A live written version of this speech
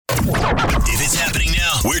If it's happening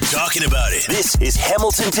now, we're talking about it. This is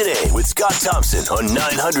Hamilton Today with Scott Thompson on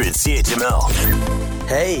 900 CHML.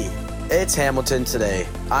 Hey, it's Hamilton Today.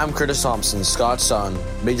 I'm Curtis Thompson, Scott's son.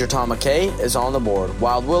 Major Tom McKay is on the board,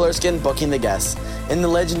 while Will Erskine booking the guests. In the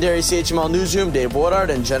legendary CHML newsroom, Dave Woodard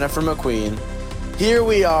and Jennifer McQueen. Here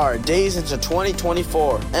we are, days into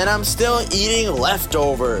 2024, and I'm still eating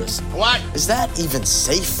leftovers. What? Is that even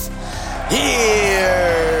safe?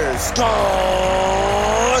 Here's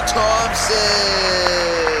Scott Thompson.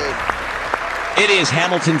 It is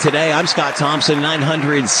Hamilton Today. I'm Scott Thompson,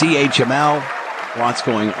 900 CHML. Lots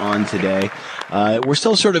going on today. We're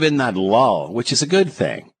still sort of in that lull, which is a good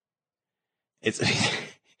thing. It's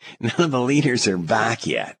none of the leaders are back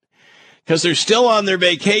yet because they're still on their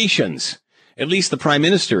vacations. At least the Prime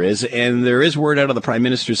Minister is, and there is word out of the Prime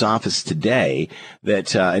Minister's office today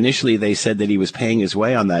that initially they said that he was paying his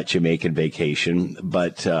way on that Jamaican vacation,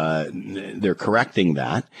 but they're correcting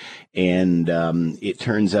that. And it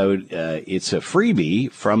turns out it's a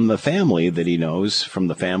freebie from the family that he knows, from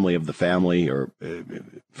the family or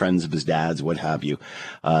friends of his dad's, what have you.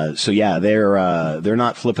 So yeah, they're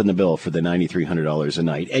not flipping the bill for the $9,300 a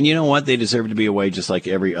night. And you know what? They deserve to be away just like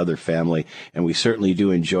every other family. And we certainly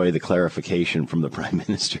do enjoy the clarification from the Prime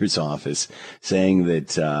Minister's office saying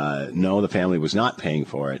that no, the family was not paying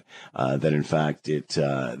for it. That in fact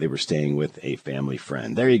they were staying with a family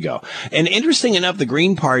friend. There you go. And interesting enough, the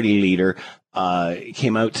Green Party leader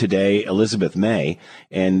came out today, Elizabeth May,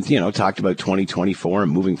 and talked about 2024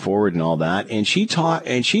 and moving forward and all that. And she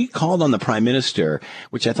called on the Prime Minister,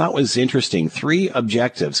 which I thought was interesting. 3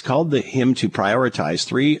 objectives, called him to prioritize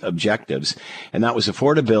 3 objectives, and that was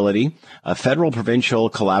affordability, federal provincial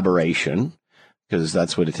collaboration, because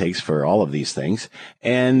that's what it takes for all of these things,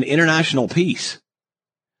 and international peace,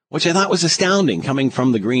 which I thought was astounding coming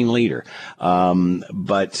from the Green leader.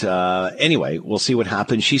 But anyway, we'll see what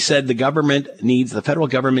happens. She said the federal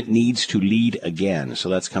government needs to lead again. So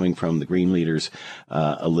that's coming from the Green leader's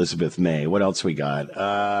Elizabeth May. What else we got?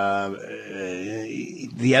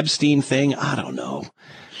 The Epstein thing. I don't know.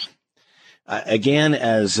 Again,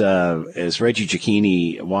 as Reggie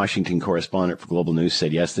Cicchini, Washington correspondent for Global News,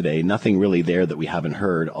 said yesterday, nothing really there that we haven't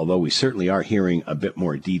heard, although we certainly are hearing a bit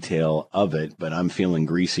more detail of it, but I'm feeling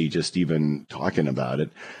greasy just even talking about it.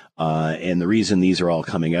 And the reason these are all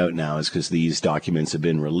coming out now is because these documents have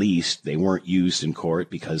been released. They weren't used in court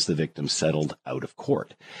because the victims settled out of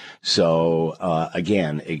court. So,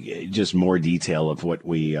 again, just more detail of what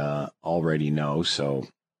we already know. So,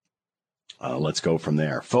 let's go from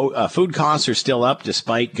there. Food costs are still up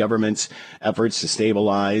despite government's efforts to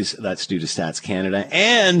stabilize. That's due to Stats Canada.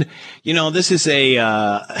 And, this is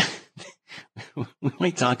we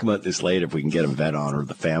might talk about this later if we can get a vet on or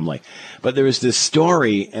the family. But there was this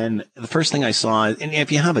story, and the first thing I saw, and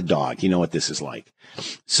if you have a dog, you know what this is like.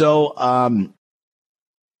 So, and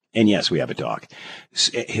yes, we have a dog.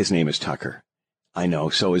 His name is Tucker. I know,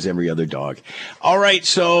 so is every other dog. All right,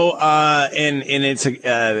 so and it's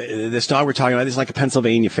this dog we're talking about is like a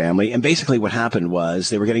Pennsylvania family, and basically what happened was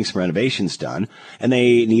they were getting some renovations done, and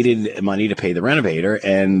they needed money to pay the renovator,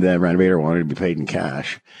 and the renovator wanted to be paid in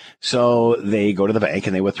cash. So they go to the bank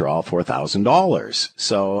and they withdraw $4,000.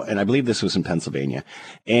 So, and I believe this was in Pennsylvania,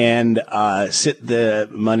 and sit the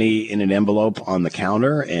money in an envelope on the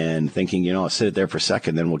counter and thinking, I'll sit it there for a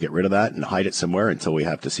second, then we'll get rid of that and hide it somewhere until we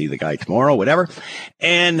have to see the guy tomorrow, whatever.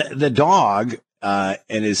 And the dog, and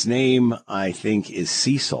his name, I think, is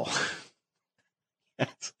Cecil.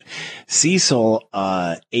 Cecil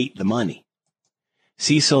ate the money.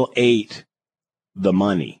 Cecil ate the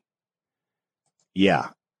money. Yeah.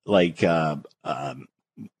 Like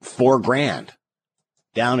 $4,000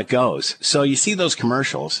 down it goes. So you see those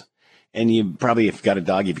commercials, and you probably, if you've got a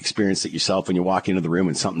dog, you've experienced it yourself when you walk into the room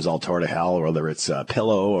and something's all tore to hell, whether it's a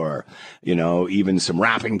pillow or, even some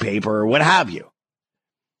wrapping paper or what have you.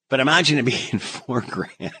 But imagine it being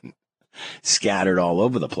 $4,000 scattered all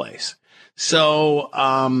over the place. So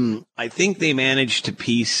I think they managed to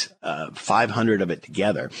piece 500 of it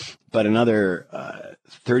together, but another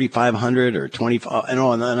 3,500 or 25.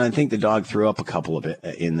 And I think the dog threw up a couple of it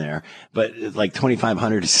in there, but like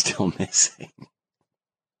 2,500 is still missing.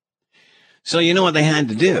 So you know what they had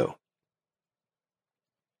to do?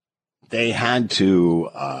 They had to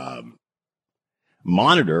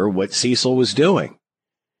monitor what Cecil was doing.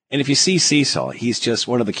 And if you see Cecil, he's just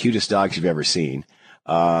one of the cutest dogs you've ever seen.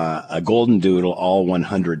 A golden doodle, all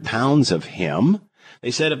 100 pounds of him.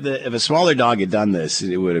 They said if a smaller dog had done this,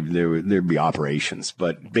 there'd be operations.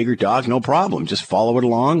 But bigger dog, no problem. Just follow it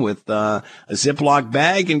along with a Ziploc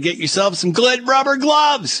bag and get yourself some good rubber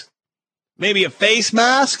gloves. Maybe a face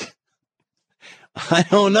mask. I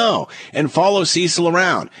don't know. And follow Cecil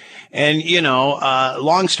around. And,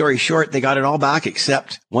 long story short, they got it all back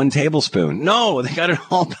except 1 tablespoon. No, they got it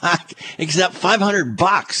all back except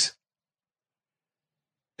 $500.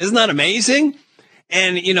 Isn't that amazing?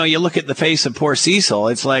 And, you look at the face of poor Cecil.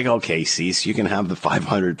 It's like, okay, Cecil, you can have the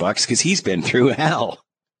 $500 because he's been through hell.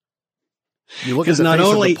 You look at the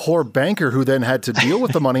face of the poor banker who then had to deal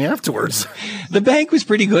with the money afterwards. The bank was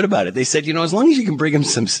pretty good about it. They said, as long as you can bring us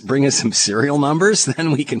some serial numbers,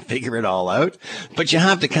 then we can figure it all out. But you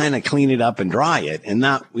have to kind of clean it up and dry it. And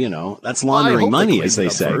that, that's laundering money, as they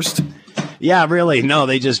say. First. Yeah, really. No,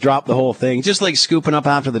 they just dropped the whole thing. Just like scooping up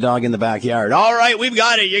after the dog in the backyard. All right, we've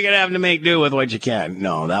got it. You're going to have to make do with what you can.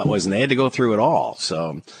 No, that wasn't. They had to go through it all.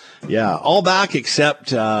 So, yeah, all back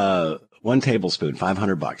except 1 tablespoon,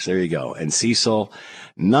 $500. There you go. And Cecil,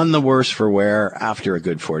 none the worse for wear after a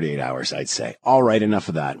good 48 hours, I'd say. All right, enough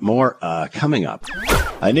of that. More coming up.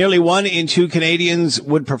 Nearly 1 in 2 Canadians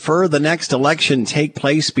would prefer the next election take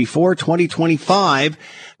place before 2025.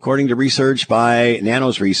 According to research by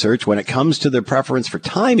Nanos Research, when it comes to their preference for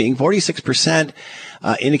timing, 46%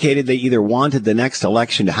 indicated they either wanted the next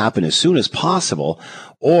election to happen as soon as possible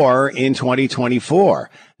or in 2024,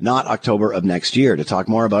 not October of next year. To talk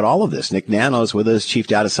more about all of this, Nick Nanos with us, Chief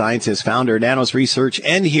Data Scientist, founder of Nanos Research,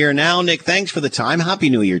 and here now. Nick, thanks for the time. Happy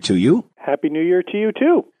New Year to you. Happy New Year to you,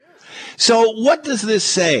 too. So what does this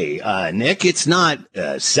say, Nick? It's not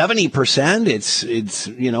 70%. It's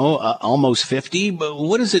almost 50. But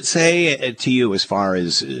what does it say to you as far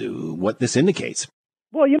as what this indicates?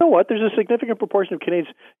 Well, you know what? There's a significant proportion of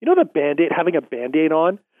Canadians. The Band-Aid, having a Band-Aid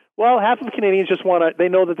on? Well, half of Canadians just they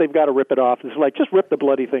know that they've got to rip it off. It's like, just rip the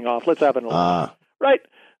bloody thing off. Let's have an election. Right?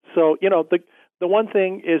 So, the one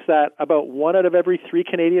thing is that about 1 out of every 3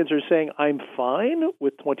 Canadians are saying, I'm fine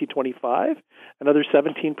with 2025. Another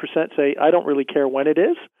 17% say, I don't really care when it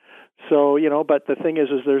is. So, but the thing is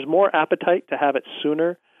there's more appetite to have it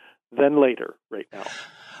sooner than later right now.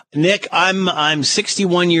 Nick, I'm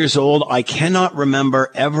 61 years old. I cannot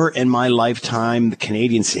remember ever in my lifetime the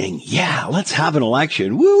Canadians saying, yeah, let's have an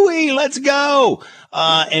election. Woo-wee, let's go.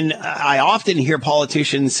 And I often hear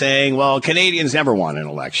politicians saying, well, Canadians never want an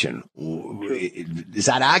election. Is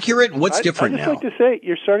that accurate? What's different now? I'd just like to say,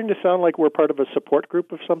 you're starting to sound like we're part of a support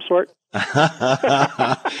group of some sort.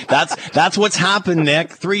 That's what's happened,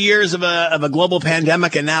 Nick. 3 years of a global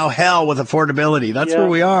pandemic and now hell with affordability. That's where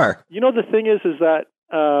we are. The thing is that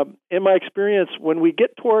in my experience,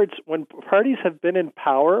 when parties have been in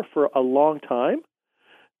power for a long time,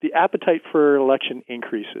 the appetite for election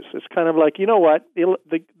increases. It's kind of like,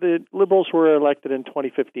 the Liberals were elected in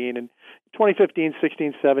 2015, and 2015,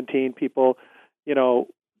 16, 17, people,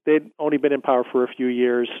 they'd only been in power for a few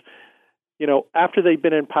years. After they've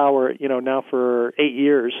been in power, now for 8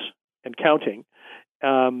 years and counting,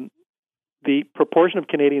 the proportion of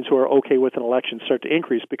Canadians who are okay with an election start to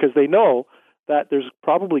increase because they know that there's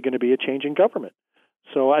probably going to be a change in government.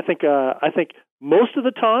 So I think most of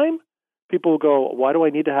the time people will go, why do I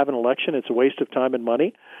need to have an election? It's a waste of time and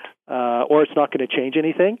money, or it's not going to change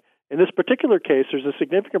anything. In this particular case, there's a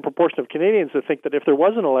significant proportion of Canadians that think that if there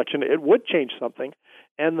was an election, it would change something,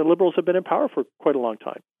 and the Liberals have been in power for quite a long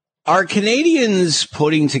time. Are Canadians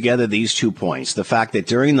putting together these 2 points, the fact that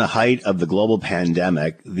during the height of the global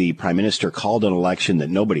pandemic, the Prime Minister called an election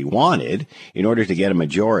that nobody wanted in order to get a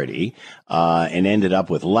majority and ended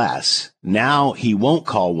up with less? Now he won't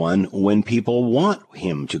call one when people want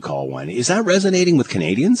him to call one. Is that resonating with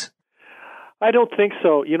Canadians? I don't think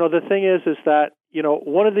so. The thing is that,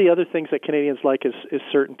 one of the other things that Canadians like is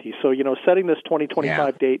certainty. So, setting this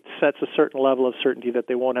 2025 date sets a certain level of certainty that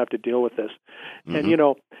they won't have to deal with this. Mm-hmm.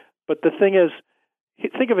 And, but the thing is,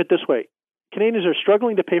 think of it this way. Canadians are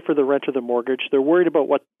struggling to pay for the rent or the mortgage. They're worried about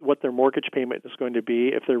what their mortgage payment is going to be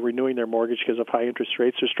if they're renewing their mortgage because of high interest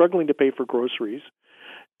rates. They're struggling to pay for groceries.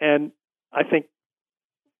 And I think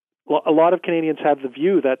a lot of Canadians have the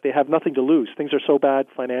view that they have nothing to lose. Things are so bad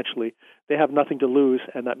financially, they have nothing to lose,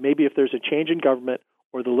 and that maybe if there's a change in government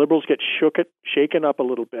or the Liberals get shaken up a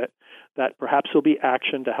little bit, that perhaps there'll be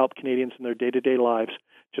action to help Canadians in their day-to-day lives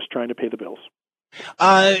just trying to pay the bills.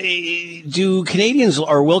 Do Canadians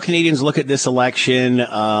or will Canadians look at this election?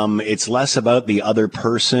 It's less about the other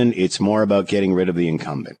person. It's more about getting rid of the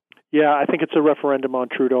incumbent. Yeah, I think it's a referendum on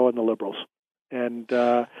Trudeau and the Liberals. And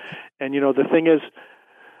the thing is,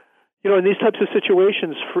 in these types of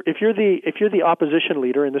situations, if you're the opposition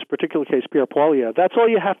leader, in this particular case, Pierre Poilievre, that's all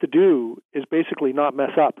you have to do is basically not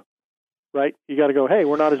mess up, right? You got to go, hey,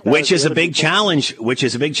 we're not as bad. Which is a big challenge. Which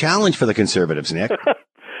is a big challenge for the Conservatives, Nick.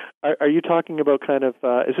 Are you talking about kind of,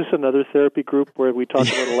 is this another therapy group where we talk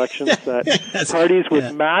about elections that parties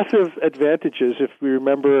with massive advantages, if we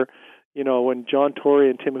remember, when John Tory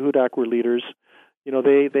and Tim Hudak were leaders,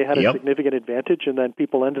 they had a significant advantage, and then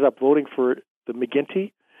people ended up voting for the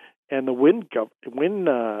McGuinty and the Wynne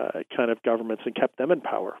kind of governments and kept them in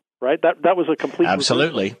power, right? That was a complete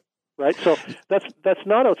absolutely reversal, right. So that's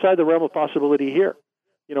not outside the realm of possibility here.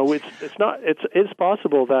 It's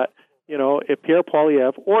possible that if Pierre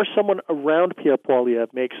Poilievre or someone around Pierre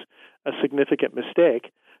Poilievre makes a significant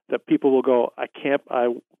mistake, that people will go, I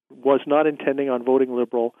was not intending on voting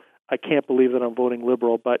Liberal. I can't believe that I'm voting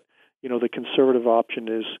Liberal, but the Conservative option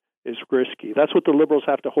is risky. That's what the Liberals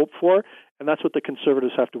have to hope for, and that's what the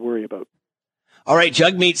Conservatives have to worry about. All right,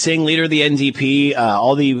 Jagmeet Singh, leader of the NDP,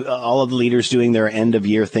 all of the leaders doing their end of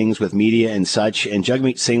year things with media and such. And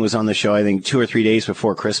Jagmeet Singh was on the show, I think, 2 or 3 days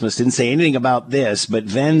before Christmas. Didn't say anything about this, but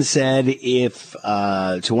then said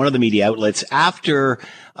to one of the media outlets after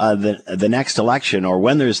the next election, or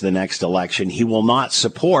when there's the next election, he will not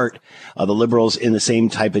support the Liberals in the same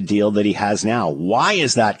type of deal that he has now. Why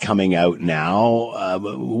is that coming out now?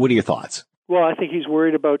 What are your thoughts? Well, I think he's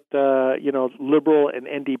worried about, Liberal and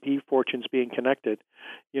NDP fortunes being connected.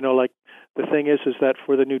 The thing is that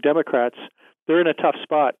for the New Democrats, they're in a tough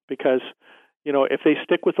spot because, if they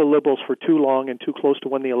stick with the Liberals for too long and too close to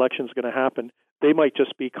when the election is going to happen, they might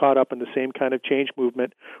just be caught up in the same kind of change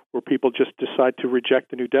movement where people just decide to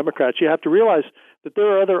reject the New Democrats. You have to realize that there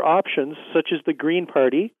are other options, such as the Green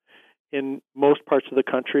Party in most parts of the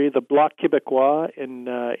country, the Bloc Québécois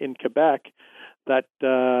in Quebec, that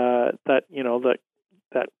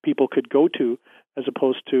people could go to as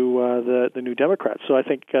opposed to the New Democrats. So I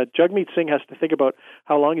think Jagmeet Singh has to think about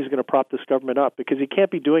how long he's going to prop this government up, because he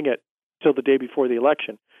can't be doing it till the day before the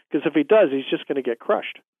election. Because if he does, he's just going to get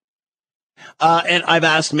crushed. And I've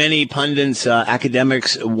asked many pundits,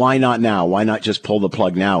 academics, why not now? Why not just pull the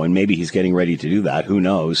plug now? And maybe he's getting ready to do that. Who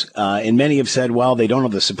knows? And many have said, well, they don't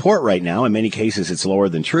have the support right now. In many cases, it's lower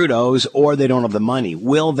than Trudeau's, or they don't have the money.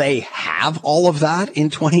 Will they have all of that in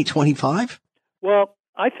 2025? Well,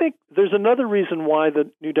 I think there's another reason why the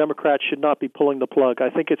New Democrats should not be pulling the plug. I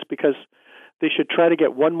think it's because they should try to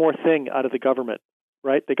get one more thing out of the government.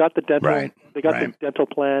 Right? They got the dental. Right. They got the dental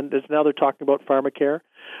plan. Now they're talking about pharmacare.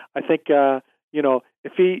 I think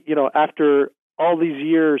if he after all these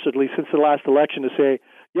years, at least since the last election, to say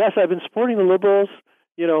yes, I've been supporting the Liberals,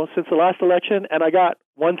 since the last election, and I got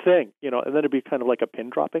one thing, and then it'd be kind of like a pin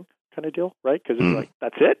dropping kind of deal, right? Because it's like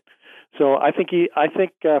that's it. So I think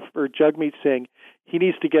for Jagmeet Singh, he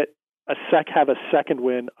needs to have a second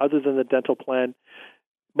win other than the dental plan.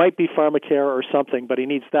 Might be pharmacare or something, but he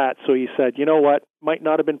needs that. So he said, you know what, might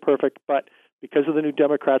not have been perfect, but because of the New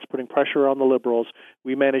Democrats putting pressure on the Liberals,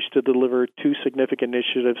 we managed to deliver 2 significant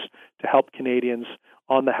initiatives to help Canadians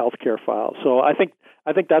on the healthcare file. So I think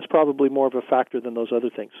that's probably more of a factor than those other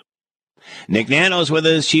things. Nick Nano's with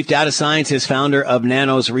us, chief data scientist, founder of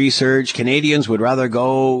Nano's Research. Canadians would rather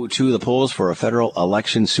go to the polls for a federal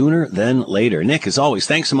election sooner than later. Nick, as always,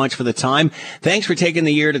 thanks so much for the time. Thanks for taking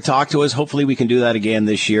the year to talk to us. Hopefully we can do that again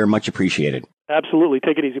this year. Much appreciated. Absolutely.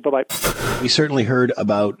 Take it easy. Bye-bye. We certainly heard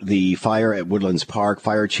about the fire at Woodlands Park.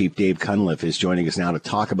 Fire Chief Dave Cunliffe is joining us now to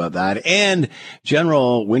talk about that and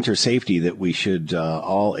general winter safety that we should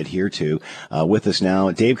all adhere to. With us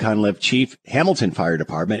now, Dave Cunliffe, Chief, Hamilton Fire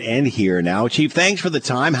Department, and here now. Chief, thanks for the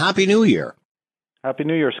time. Happy New Year. Happy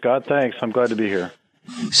New Year, Scott. Thanks. I'm glad to be here.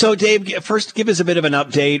 So, Dave, first give us a bit of an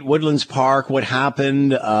update. Woodlands Park, what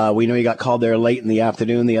happened? We know you got called there late in the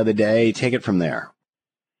afternoon the other day. Take it from there.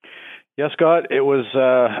 Yeah, Scott, it was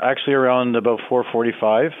actually around about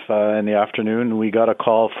 4:45 in the afternoon. We got a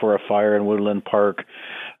call for a fire in Woodland Park.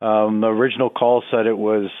 The original call said it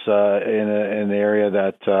was in an area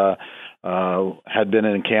that had been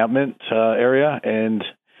an encampment area. And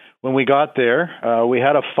when we got there, we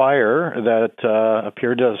had a fire that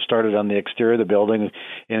appeared to have started on the exterior of the building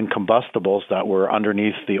in combustibles that were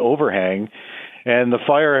underneath the overhang. And the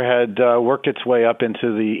fire had worked its way up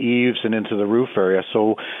into the eaves and into the roof area.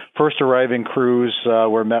 So first arriving crews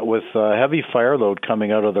were met with heavy fire load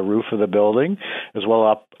coming out of the roof of the building, as well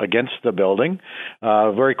up against the building.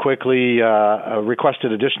 Very quickly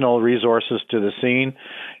requested additional resources to the scene.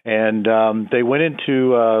 And they went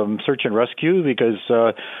into search and rescue because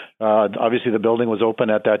obviously the building was open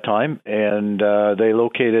at that time. And they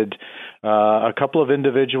located a couple of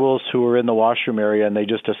individuals who were in the washroom area, and they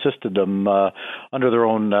just assisted them under their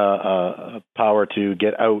own power to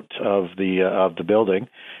get out of the building,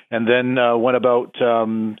 and then went about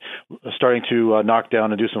starting to knock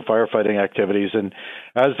down and do some firefighting activities. And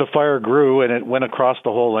as the fire grew and it went across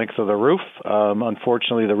the whole length of the roof,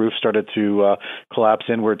 unfortunately the roof started to collapse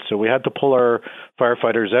inwards. So we had to pull our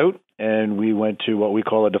firefighters out, and we went to what we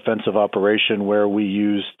call a defensive operation, where we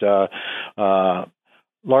used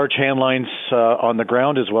large hand lines on the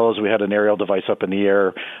ground, as well as we had an aerial device up in the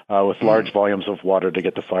air with large volumes of water to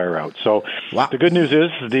get the fire out. So the good news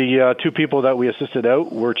is the 2 people that we assisted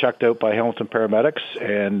out were checked out by Hamilton paramedics,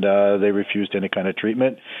 and they refused any kind of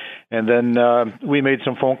treatment. And then we made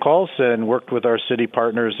some phone calls and worked with our city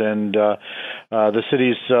partners, and the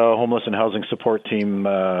city's homeless and housing support team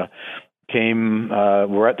were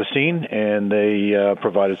at the scene, and they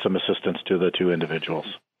provided some assistance to the 2 individuals.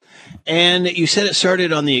 And you said it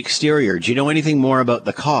started on the exterior. Do you know anything more about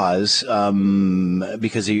the cause?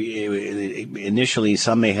 Because initially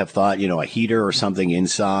some may have thought, a heater or something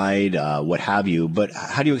inside, what have you. But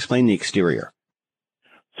how do you explain the exterior?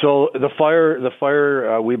 So the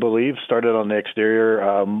fire, we believe, started on the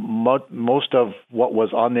exterior. Most of what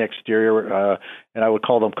was on the exterior, and I would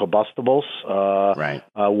call them combustibles,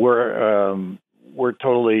 were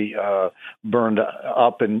totally burned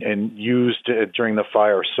up and used during the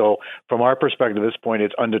fire. So from our perspective at this point,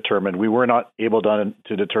 it's undetermined. We were not able to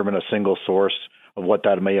determine a single source of what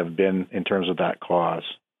that may have been in terms of that cause.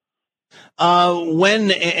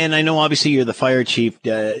 And I know obviously you're the fire chief,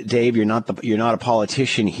 Dave, you're not a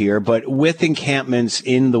politician here, but with encampments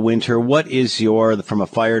in the winter, what is from a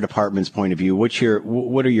fire department's point of view,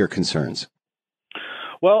 what are your concerns?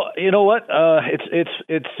 Well, you know what?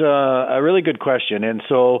 It's a really good question, and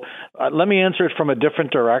so let me answer it from a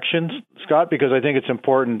different direction, Scott, because I think it's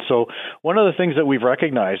important. So one of the things that we've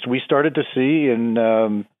recognized, we started to see in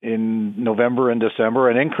November and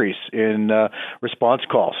December an increase in response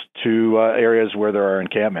calls to areas where there are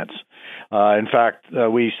encampments. In fact,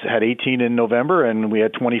 we had 18 in November and we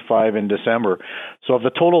had 25 in December. So of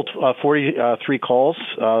the total 43 calls,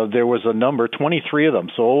 there was a number, 23 of them.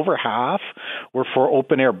 So over half were for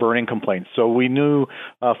open air burning complaints. So we knew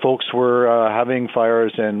folks were having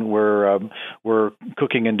fires and were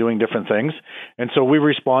cooking and doing different things. And so we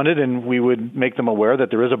responded, and we would make them aware that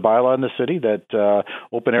there is a bylaw in the city that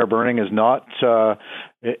open air burning is not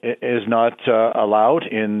allowed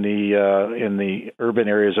in the urban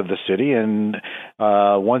areas of the city. And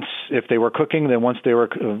if they were cooking, then once they were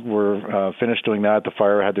finished doing that, the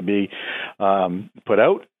fire had to be put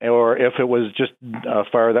out. Or if it was just a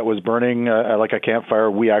fire that was burning, like a campfire,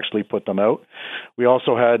 we actually put them out. We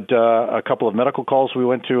also had a couple of medical calls we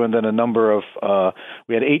went to, and then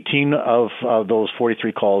we had 18 of those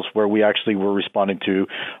 43 calls where we actually were responding to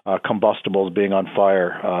combustibles being on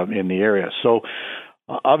fire in the area. So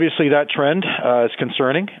obviously, that trend is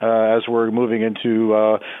concerning as we're moving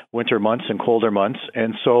into winter months and colder months.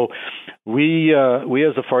 And so we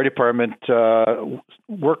as the fire department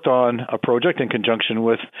worked on a project in conjunction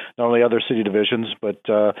with not only other city divisions, but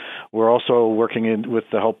we're also working with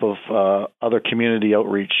the help of other community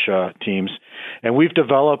outreach teams. And we've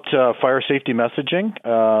developed fire safety messaging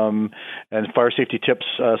and fire safety tips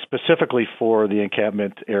specifically for the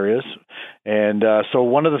encampment areas. And so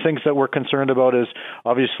one of the things that we're concerned about is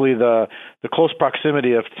obviously the close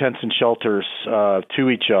proximity of tents and shelters to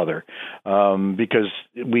each other, because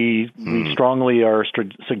we strongly are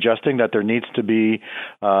suggesting that there needs to be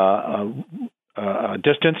a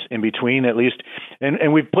distance in between at least,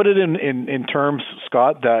 and we've put it in terms,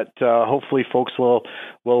 Scott, that hopefully folks will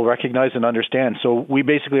recognize and understand. So we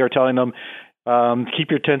basically are telling them, keep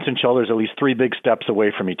your tents and shelters at least 3 big steps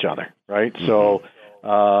away from each other, right? Mm-hmm. So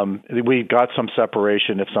we got some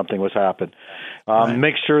separation if something was happen. Right.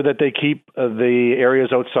 Make sure that they keep the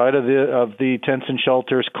areas outside of the tents and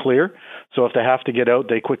shelters clear. So if they have to get out,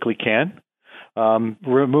 they quickly can.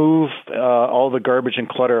 Remove all the garbage and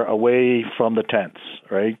clutter away from the tents,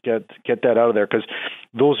 right? Get that out of there, because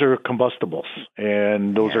those are combustibles,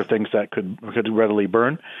 and those are things that could readily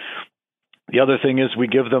burn. The other thing is we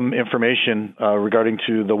give them information regarding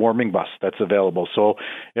to the warming bus that's available. So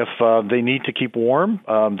if they need to keep warm,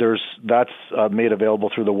 that's made available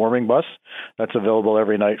through the warming bus. That's available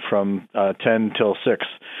every night from 10 till 6.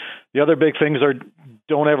 The other big things are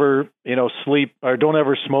don't ever sleep, or don't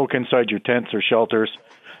ever smoke inside your tents or shelters,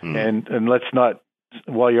 and let's not,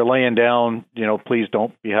 while you're laying down, please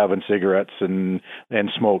don't be having cigarettes and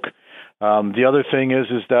smoke. The other thing is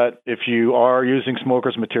that if you are using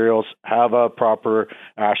smokers' materials, have a proper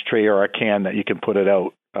ashtray or a can that you can put it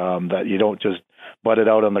out, that you don't just butt it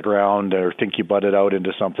out on the ground or think you butt it out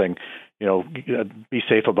into something. Be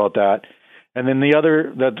safe about that. And then the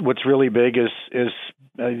other, what's really big is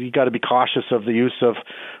you got to be cautious of the use of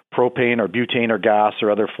propane or butane or gas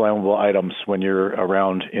or other flammable items when you're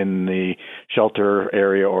around in the shelter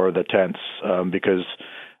area or the tents, because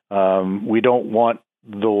we don't want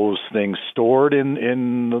those things stored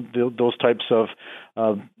in those types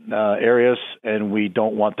of areas, and we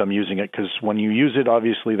don't want them using it, because when you use it,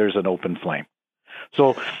 obviously there's an open flame.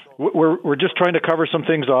 So we're just trying to cover some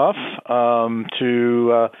things off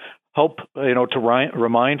to help, to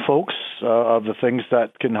remind folks of the things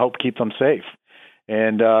that can help keep them safe.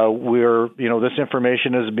 And this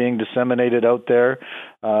information is being disseminated out there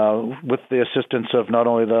with the assistance of not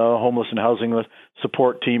only the homeless and housing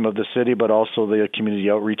support team of the city, but also the community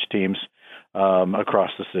outreach teams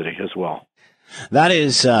across the city as well. That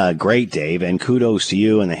is great, Dave, and kudos to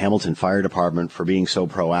you and the Hamilton Fire Department for being so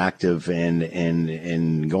proactive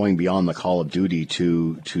and going beyond the call of duty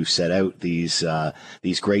to set out these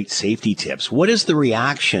great safety tips. What is the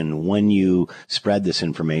reaction when you spread this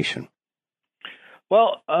information?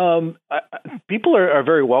 Well, people are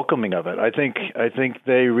very welcoming of it. I think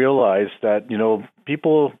they realize that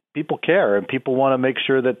people care and people want to make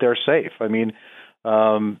sure that they're safe. I mean,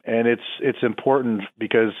 and it's important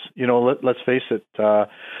because let's face it,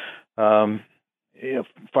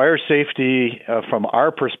 fire safety from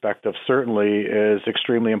our perspective certainly is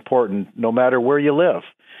extremely important, no matter where you live.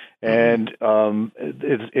 And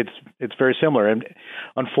it's very similar. And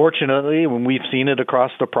unfortunately, when we've seen it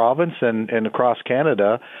across the province and across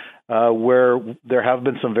Canada, where there have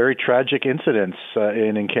been some very tragic incidents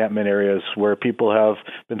in encampment areas where people have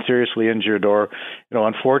been seriously injured or,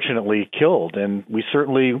 unfortunately killed. And we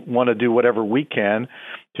certainly want to do whatever we can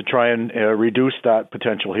to try and reduce that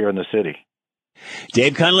potential here in the city.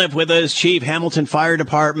 Dave Cunliffe with us, Chief, Hamilton Fire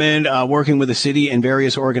Department, working with the city and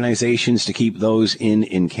various organizations to keep those in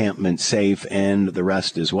encampment safe and the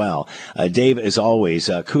rest as well. Dave, as always,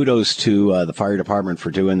 kudos to the fire department for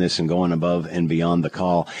doing this and going above and beyond the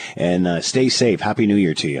call. And stay safe. Happy New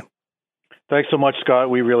Year to you. Thanks so much, Scott.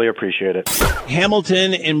 We really appreciate it.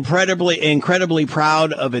 Hamilton, incredibly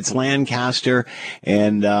proud of its Lancaster,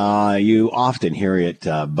 and you often hear it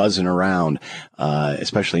buzzing around,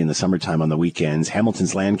 especially in the summertime on the weekends.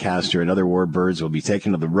 Hamilton's Lancaster and other warbirds will be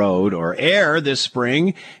taken to the road or air this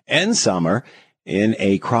spring and summer in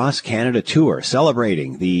a cross-Canada tour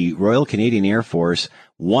celebrating the Royal Canadian Air Force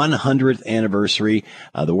 100th anniversary.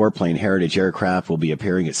 The Warplane Heritage aircraft will be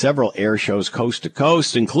appearing at several air shows coast to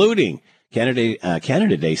coast, including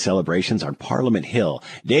Canada Day celebrations on Parliament Hill.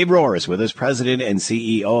 Dave Rohr is with us, President and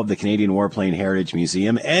CEO of the Canadian Warplane Heritage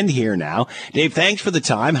Museum, and here now. Dave, thanks for the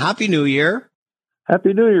time. Happy New Year.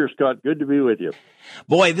 Happy New Year, Scott. Good to be with you.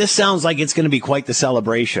 Boy, this sounds like it's going to be quite the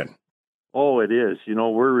celebration. Oh, it is.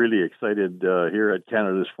 We're really excited here at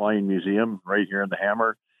Canada's Flying Museum, right here in the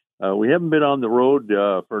Hammer. We haven't been on the road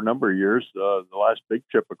for a number of years. The last big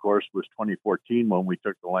trip, of course, was 2014 when we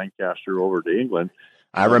took the Lancaster over to England.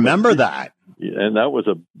 I remember that. And that was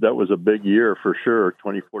a big year for sure,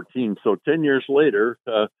 2014. So 10 years later,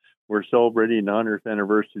 we're celebrating the 100th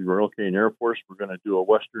anniversary of the Royal Canadian Air Force. We're going to do a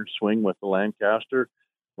western swing with the Lancaster.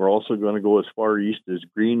 We're also going to go as far east as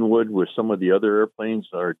Greenwood with some of the other airplanes,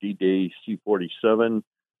 our D-Day C-47,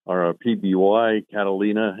 our PBY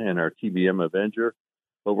Catalina, and our TBM Avenger.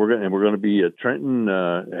 But we're going to be at Trenton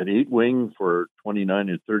at 8 Wing for 29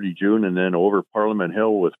 and 30 June, and then over Parliament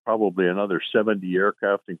Hill with probably another 70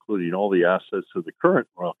 aircraft, including all the assets of the current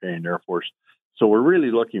Royal Canadian Air Force. So we're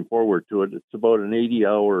really looking forward to it. It's about an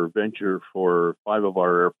 80-hour venture for 5 of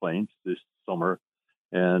our airplanes this summer,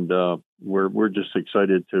 and we're just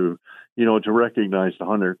excited to recognize the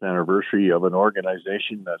 100th anniversary of an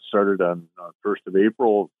organization that started on 1st of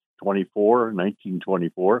April.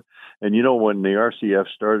 1924. And when the RCF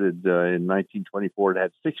started in 1924, it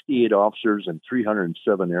had 68 officers and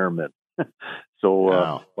 307 airmen. So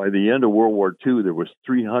wow. By the end of World War II, there was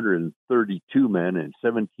 332 men and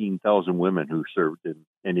 17,000 women who served in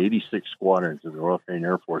 86 squadrons in the Royal Canadian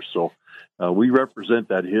Air Force. So we represent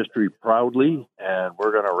that history proudly, and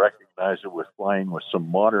we're going to recognize it with flying with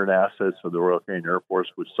some modern assets of the Royal Canadian Air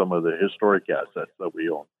Force with some of the historic assets that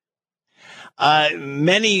we own.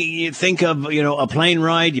 Many think of, a plane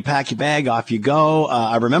ride, you pack your bag, off you go.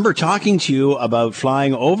 I remember talking to you about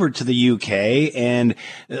flying over to the UK and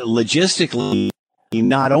logistically,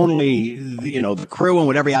 not only, the crew and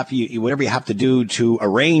whatever you have to do to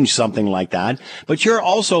arrange something like that, but you're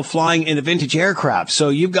also flying in a vintage aircraft. So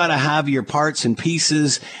you've got to have your parts and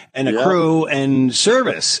pieces and a crew and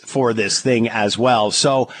service for this thing as well.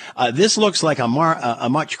 So this looks like a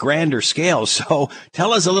much grander scale. So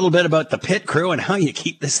tell us a little bit about the pit crew and how you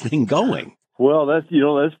keep this thing going. Well, that's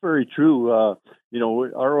very true.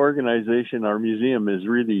 Our organization, our museum is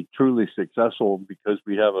really truly successful because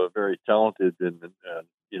we have a very talented and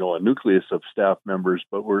a nucleus of staff members,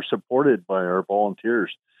 but we're supported by our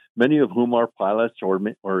volunteers, many of whom are pilots or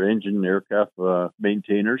engine aircraft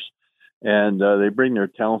maintainers. And they bring their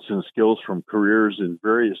talents and skills from careers in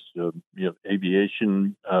various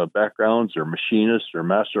aviation backgrounds, or machinists, or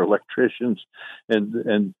master electricians.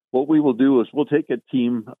 And what we will do is we'll take a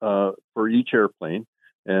team for each airplane,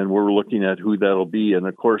 and we're looking at who that'll be. And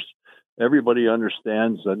of course, everybody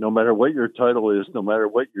understands that no matter what your title is, no matter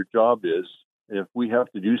what your job is, if we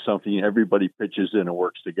have to do something, everybody pitches in and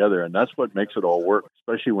works together. And that's what makes it all work,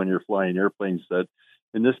 especially when you're flying airplanes that,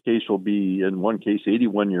 in this case, will be, in one case,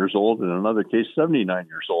 81 years old, and in another case, 79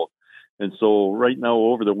 years old. And so right now,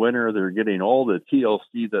 over the winter, they're getting all the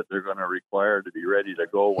TLC that they're going to require to be ready to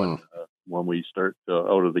go when we start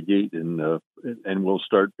out of the gate, and we'll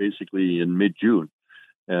start basically in mid-June.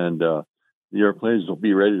 And the airplanes will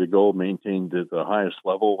be ready to go, maintained at the highest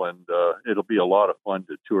level, and it'll be a lot of fun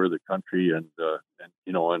to tour the country and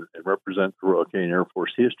represent the Royal Canadian Air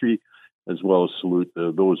Force history, as well as salute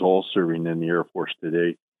those all serving in the Air Force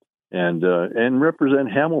today, and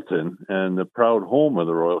represent Hamilton and the proud home of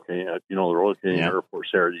the Royal Canadian, the Royal Canadian Air Force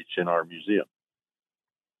heritage in our museum.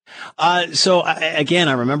 So again,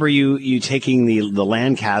 I remember you taking the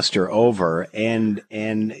Lancaster over, and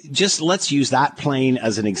just let's use that plane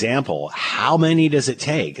as an example. How many does it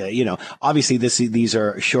take? Obviously these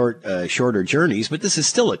are shorter journeys, but this is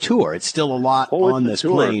still a tour. It's still a lot on this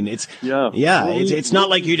plane. It's not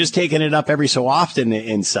like you're just taking it up every so often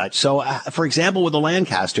and such. So, for example, with the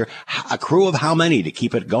Lancaster, a crew of how many to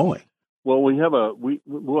keep it going? Well,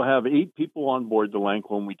 we'll have 8 people on board the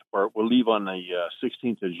Lanc when we depart. We'll leave on the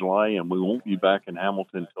 16th of July, and we won't be back in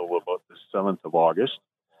Hamilton until about the 7th of August.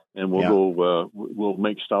 And we'll go. We'll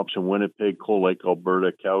make stops in Winnipeg, Cold Lake,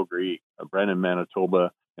 Alberta, Calgary, Brandon,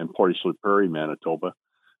 Manitoba, and Portage-la Prairie, Manitoba,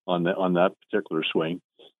 on that particular swing.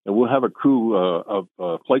 And we'll have a crew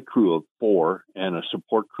flight crew of 4 and a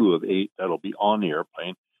support crew of 8 that'll be on the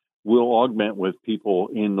airplane. We'll augment with people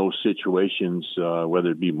in those situations,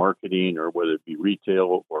 whether it be marketing or whether it be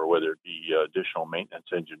retail or whether it be additional maintenance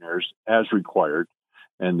engineers as required.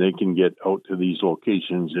 And they can get out to these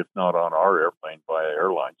locations, if not on our airplane, via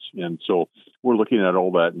airlines. And so we're looking at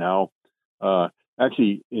all that now.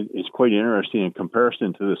 Actually, it's quite interesting in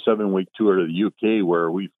comparison to the 7-week tour to the UK,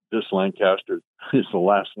 where this Lancaster is the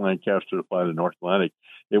last Lancaster to fly the North Atlantic.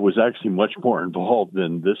 It was actually much more involved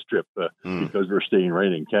than this trip because we're staying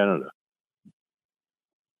right in Canada.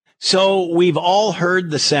 So we've all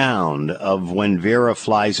heard the sound of when Vera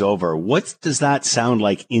flies over. What does that sound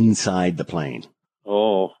like inside the plane?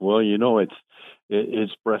 Oh, well,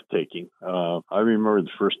 it's breathtaking. I remember the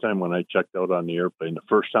first time when I checked out on the airplane, the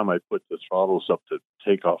first time I put the throttles up to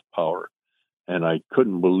takeoff power, and I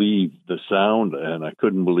couldn't believe the sound and I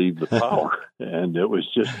couldn't believe the power. And it was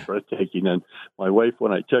just breathtaking. And my wife,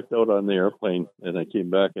 when I checked out on the airplane and I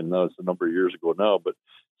came back, and now it's a number of years ago now, but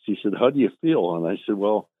she said, "How do you feel?" And I said,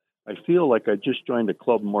 "Well, I feel like I just joined a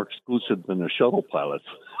club more exclusive than the shuttle pilots."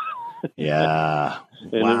 Yeah.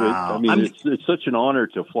 And wow. It's such an honor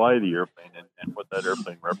to fly the airplane and what that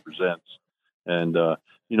airplane represents. And,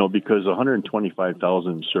 because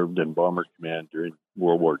 125,000 served in Bomber Command during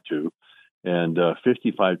World War II, and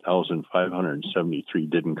 55,573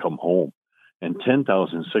 didn't come home, and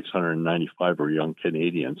 10,695 were young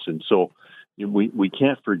Canadians. And so we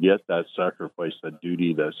can't forget that sacrifice, that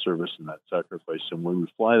duty, that service, and that sacrifice. And when we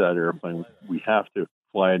fly that airplane, we have to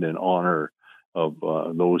fly it in honor of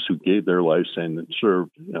those who gave their lives and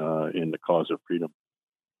served in the cause of freedom.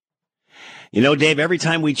 Dave, every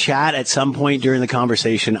time we chat at some point during the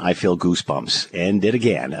conversation, I feel goosebumps, and did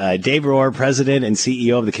again. Dave Rohr, President and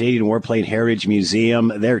CEO of the Canadian Warplane Heritage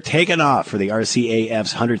Museum. They're taking off for the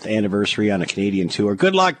RCAF's 100th anniversary on a Canadian tour.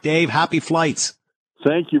 Good luck, Dave. Happy flights.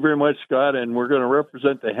 Thank you very much, Scott, and we're going to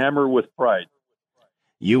represent the Hammer with pride.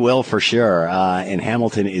 You will, for sure. And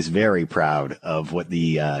Hamilton is very proud of what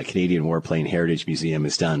the Canadian Warplane Heritage Museum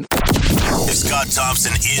has done. If Scott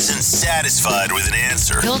Thompson isn't satisfied with an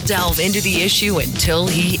answer, he'll delve into the issue until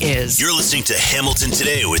he is. You're listening to Hamilton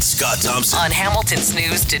Today with Scott Thompson on Hamilton's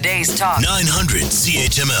News Today's Talk 900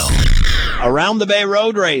 CHML. Around the Bay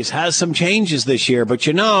Road Race has some changes this year, but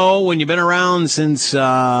when you've been around since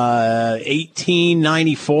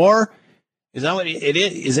 1894. Is that what it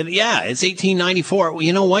is? Is it? Yeah, it's 1894. Well,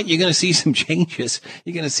 you know what? You're going to see some changes.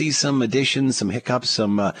 You're going to see some additions, some hiccups,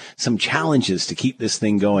 some challenges to keep this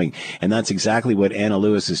thing going. And that's exactly what Anna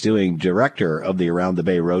Lewis is doing, director of the Around the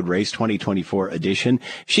Bay Road Race 2024 edition.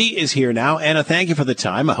 She is here now. Anna, thank you for the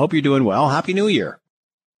time. I hope you're doing well. Happy New Year.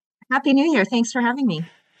 Happy New Year. Thanks for having me.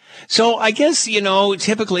 So I guess,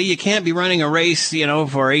 typically you can't be running a race, since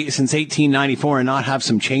 1894 and not have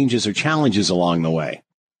some changes or challenges along the way.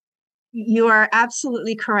 You are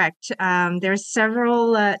absolutely correct. There's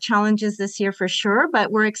several challenges this year for sure,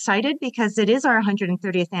 but we're excited because it is our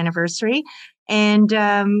 130th anniversary, and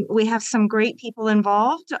we have some great people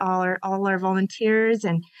involved, all our volunteers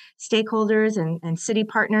and stakeholders and city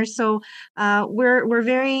partners. So we're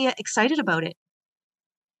very excited about it.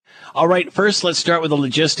 All right, first let's start with the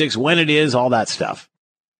logistics, when it is, all that stuff.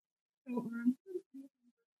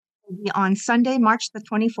 On Sunday, March the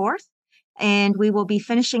 24th, and we will be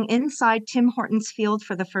finishing inside Tim Hortons Field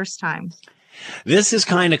for the first time. This is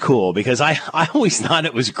kind of cool because I always thought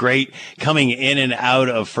it was great coming in and out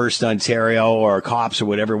of First Ontario or COPS or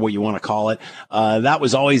whatever what you want to call it. That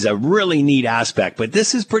was always a really neat aspect, but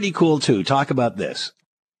this is pretty cool too. Talk about this.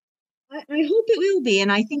 I hope it will be,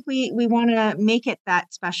 and I think we want to make it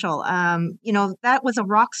that special. That was a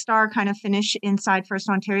rock star kind of finish inside First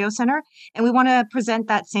Ontario Centre, and we want to present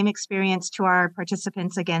that same experience to our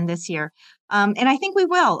participants again this year. And I think we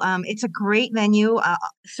will. It's a great venue.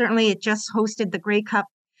 Certainly, it just hosted the Grey Cup,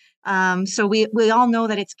 so we all know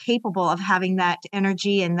that it's capable of having that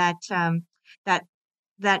energy and that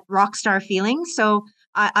rock star feeling. So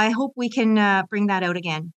I hope we can bring that out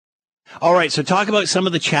again. All right, so talk about some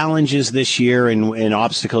of the challenges this year and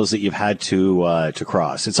obstacles that you've had to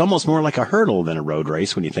cross. It's almost more like a hurdle than a road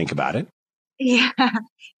race when you think about it. Yeah,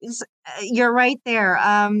 you're right there.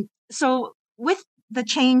 So with the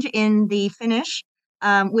change in the finish,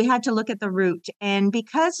 we had to look at the route, and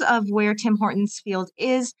because of where Tim Hortons Field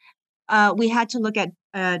is, we had to look at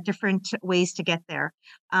different ways to get there.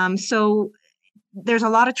 So there's a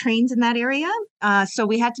lot of trains in that area, so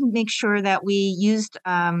we had to make sure that we used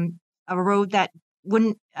a road that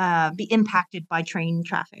wouldn't be impacted by train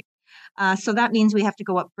traffic. So that means we have to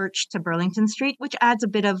go up Birch to Burlington Street, which adds a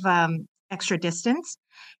bit of extra distance.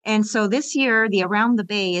 And so this year, the Around the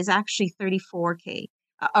Bay is actually 34K,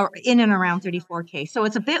 or in and around 34K. So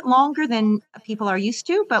it's a bit longer than people are used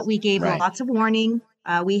to, but we gave lots of warning.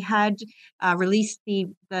 We had released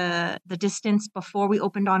the distance before we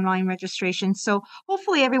opened online registration. So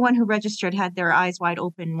hopefully everyone who registered had their eyes wide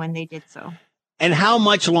open when they did so. And how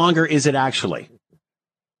much longer is it actually?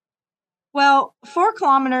 Well, 4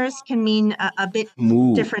 kilometers can mean a bit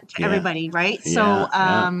different to everybody, right? So,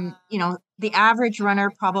 the average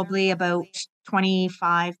runner probably about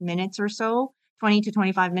 25 minutes or so, 20 to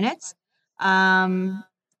 25 minutes.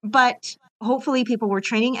 But hopefully people were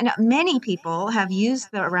training, and many people have used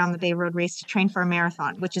the Around the Bay Road Race to train for a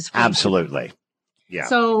marathon, which is free. Absolutely. Yeah.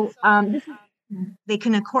 So they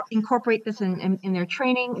can incorporate this in their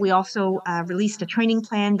training. We also released a training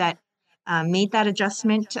plan that made that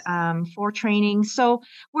adjustment for training. So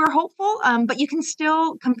we're hopeful, but you can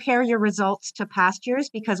still compare your results to past years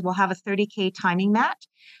because we'll have a 30K timing mat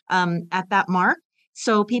at that mark.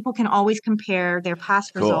 So people can always compare their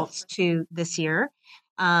past results to this year.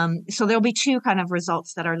 So there'll be 2 kind of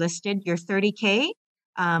results that are listed, your 30K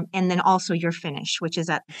and then also your finish, which is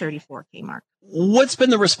at the 34K mark. What's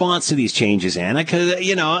been the response to these changes, Anna?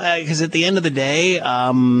 Because at the end of the day,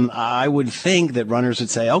 I would think that runners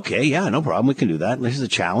would say, okay, yeah, no problem. We can do that. This is a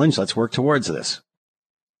challenge. Let's work towards this.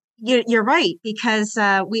 You're right, because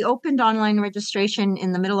we opened online registration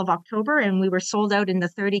in the middle of October and we were sold out in the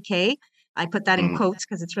 30K. I put that in quotes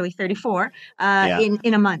because it's really 34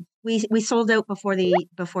 in a month. We sold out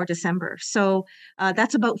before December. So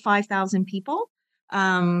that's about 5,000 people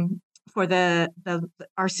for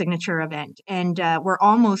our signature event. And we're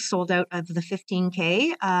almost sold out of the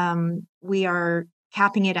 15K. We are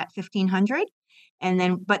capping it at 1,500. And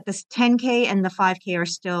then, but the 10K and the 5K are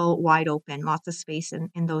still wide open, lots of space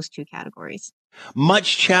in those 2 categories.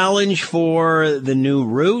 Much challenge for the new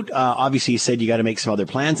route. Obviously, you said you got to make some other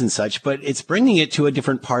plans and such, but it's bringing it to a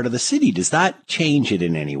different part of the city. Does that change it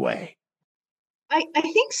in any way? I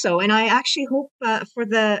think so, and I actually hope for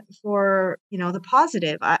the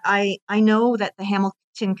positive. I know that the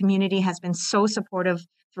Hamilton community has been so supportive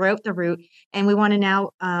throughout the route, and we want to now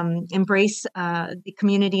embrace the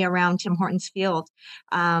community around Tim Hortons Field.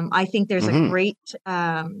 I think there's a great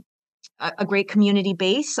community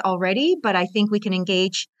base already, but I think we can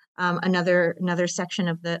engage another section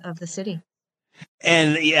of the city.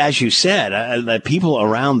 And as you said, the people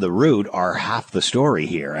around the route are half the story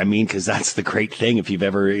here. I mean, because that's the great thing. If you've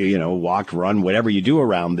ever, walked, run, whatever you do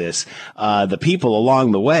around this, the people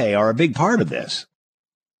along the way are a big part of this.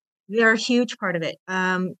 They're a huge part of it.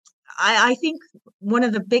 I think one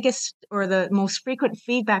of the biggest or the most frequent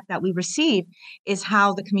feedback that we receive is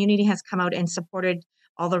how the community has come out and supported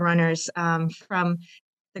all the runners, from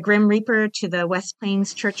the Grim Reaper to the West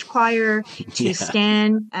Plains Church Choir to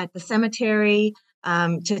Stan at the cemetery,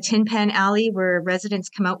 to Tin Pan Alley where residents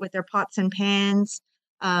come out with their pots and pans.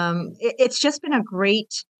 It's just been a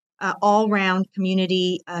great all-round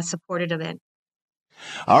community supported event.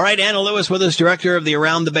 All right, Anna Lewis with us, director of the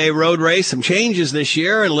Around the Bay Road Race. Some changes this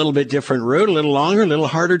year, a little bit different route, a little longer, a little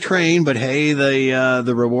harder train, but hey,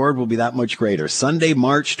 the reward will be that much greater. Sunday,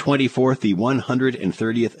 March 24th, the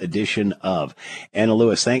 130th edition of Anna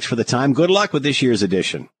Lewis. Thanks for the time. Good luck with this year's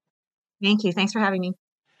edition. Thank you. Thanks for having me.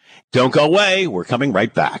 Don't go away. We're coming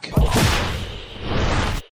right back.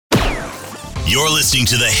 You're listening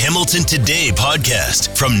to the Hamilton Today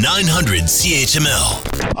podcast from 900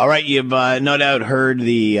 CHML. All right, you've no doubt heard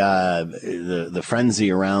the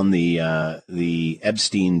frenzy around the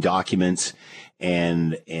Epstein documents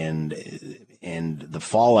and the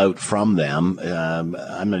fallout from them. I'm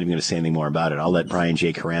not even going to say anything more about it. I'll let Brian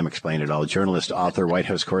J. Karam explain it all. Journalist, author, White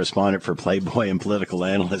House correspondent for Playboy, and political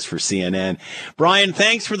analyst for CNN. Brian,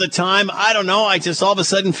 thanks for the time. I don't know. I just all of a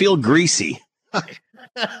sudden feel greasy.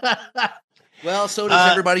 Well, so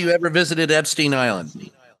does everybody who ever visited Epstein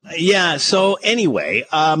Island. Yeah. So anyway,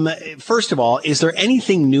 first of all, is there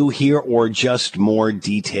anything new here or just more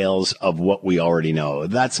details of what we already know?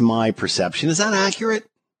 That's my perception. Is that accurate?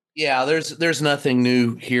 Yeah, there's nothing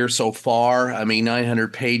new here so far. I mean,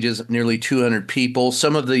 900 pages, nearly 200 people.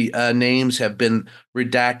 Some of the names have been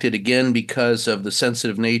redacted again because of the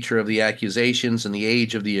sensitive nature of the accusations and the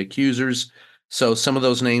age of the accusers. So some of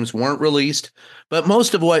those names weren't released, but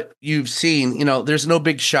most of what you've seen, there's no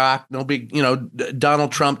big shock, no big,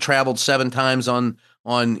 Donald Trump traveled 7 times on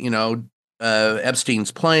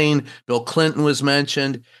Epstein's plane. Bill Clinton was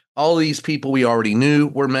mentioned. All these people we already knew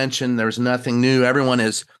were mentioned. There's nothing new.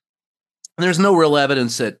 There's no real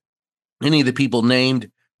evidence that any of the people named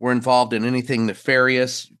were involved in anything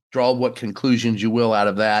nefarious. Draw what conclusions you will out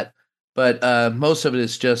of that. But most of it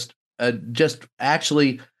is just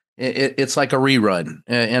actually, it's like a rerun,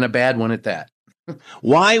 and a bad one at that.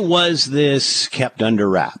 Why was this kept under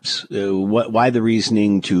wraps? Why the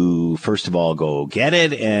reasoning to, first of all, go get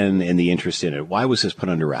it and the interest in it? Why was this put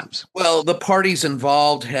under wraps? Well, the parties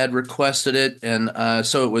involved had requested it, and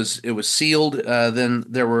so it was sealed. Then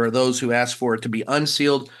there were those who asked for it to be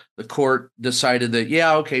unsealed. The court decided that,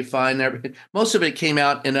 yeah, okay, fine. Most of it came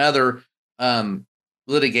out in other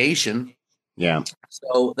litigation. Yeah.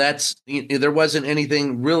 So there wasn't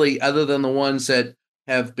anything really other than the ones that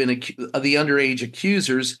have been the underage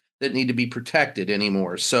accusers that need to be protected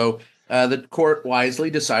anymore. So the court wisely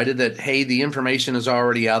decided that, hey, the information is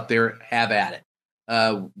already out there. Have at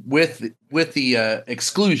it, with the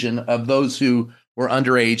exclusion of those who were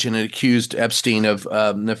underage and accused Epstein of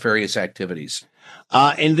nefarious activities.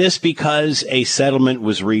 And this because a settlement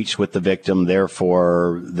was reached with the victim.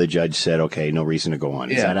 Therefore, the judge said, okay, no reason to go on.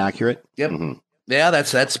 Is that accurate? Yep. Mm-hmm. Yeah,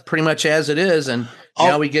 that's pretty much as it is. And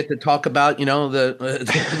now we get to talk about,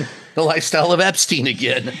 the lifestyle of Epstein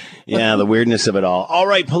again. Yeah, the weirdness of it all. All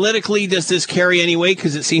right, politically, does this carry any weight?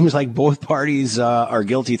 Because it seems like both parties are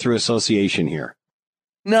guilty through association here.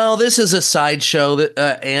 No, this is a sideshow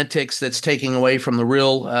antics that's taking away from the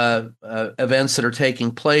real events that are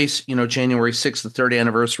taking place. January 6th, the 3rd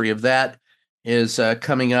anniversary of that is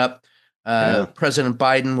coming up. President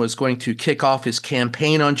Biden was going to kick off his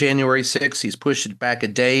campaign on January 6th. He's pushed it back a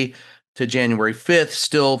day to January 5th,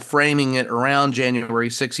 still framing it around January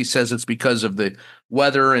 6th. He says it's because of the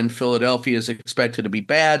weather in Philadelphia is expected to be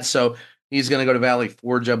bad. So he's going to go to Valley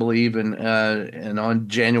Forge, I believe, and on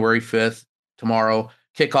January 5th, tomorrow,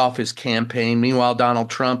 kick off his campaign. Meanwhile, Donald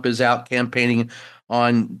Trump is out campaigning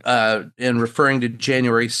on and referring to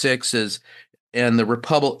January 6th as and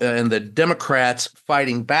the Democrats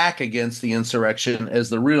fighting back against the insurrection as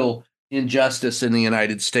the real injustice in the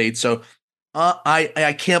United States. So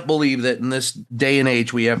I can't believe that in this day and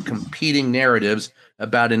age we have competing narratives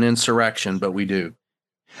about an insurrection, but we do.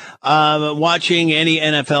 Watching any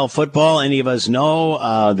NFL football, any of us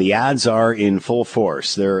know the ads are in full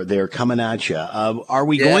force. They're coming at you. Are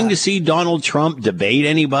we going to see Donald Trump debate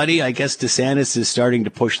anybody? I guess DeSantis is starting to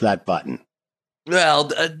push that button.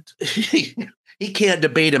 Well, he can't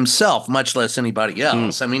debate himself, much less anybody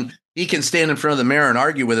else. I mean, he can stand in front of the mirror and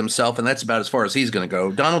argue with himself, and that's about as far as he's going to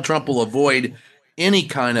go. Donald Trump will avoid any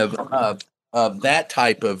kind of that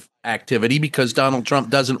type of activity because Donald Trump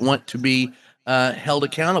doesn't want to be held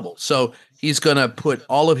accountable. So he's going to put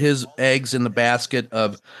all of his eggs in the basket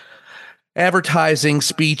of advertising,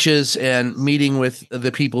 speeches, and meeting with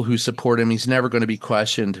the people who support him. He's never going to be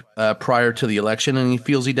questioned prior to the election, and he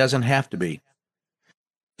feels he doesn't have to be.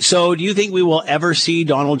 So do you think we will ever see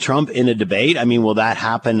Donald Trump in a debate? I mean, will that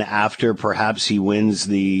happen after perhaps he wins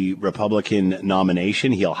the Republican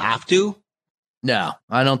nomination? He'll have to? No,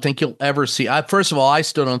 I don't think you'll ever see. First of all, I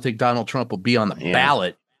still don't think Donald Trump will be on the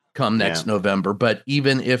ballot come next November. But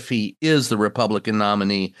even if he is the Republican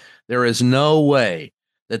nominee, there is no way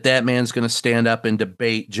that man's going to stand up and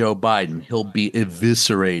debate Joe Biden. He'll be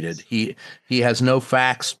eviscerated. He has no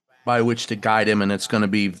facts by which to guide him, and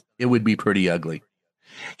it would be pretty ugly.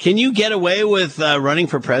 Can you get away with running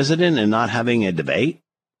for president and not having a debate?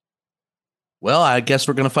 Well, I guess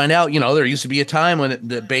we're going to find out. There used to be a time when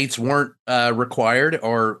debates weren't required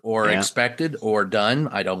or expected or done.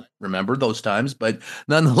 I don't remember those times, but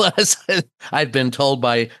nonetheless, I've been told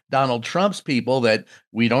by Donald Trump's people that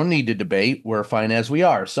we don't need to debate. We're fine as we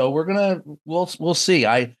are. So we'll see.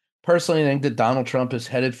 I personally think that Donald Trump is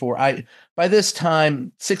headed for. By this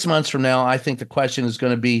time, 6 months from now, I think the question is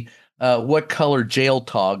going to be, what color jail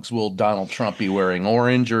togs will Donald Trump be wearing?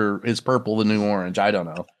 Orange, or is purple the new orange? I don't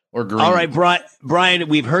know. Or green. All right, Brian,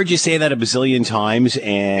 we've heard you say that a bazillion times,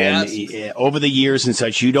 and over the years and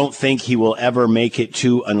such, you don't think he will ever make it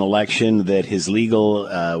to an election, that his legal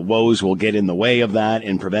woes will get in the way of that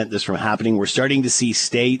and prevent this from happening. We're starting to see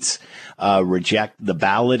states reject the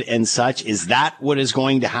ballot and such. Is that what is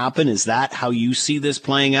going to happen? Is that how you see this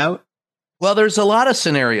playing out? Well, there's a lot of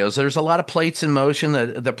scenarios. There's a lot of plates in motion,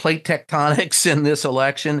 the plate tectonics in this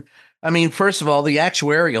election. I mean, first of all, the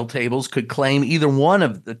actuarial tables could claim either one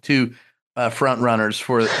of the two front runners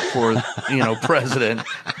for president.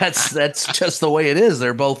 That's just the way it is.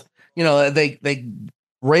 They're both, they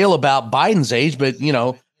rail about Biden's age, but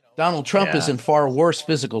Donald Trump is in far worse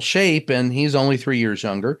physical shape, and he's only 3 years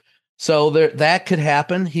younger. So that could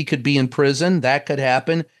happen. He could be in prison. That could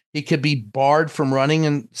happen. He could be barred from running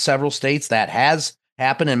in several states. That has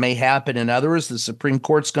happened and may happen in others. The Supreme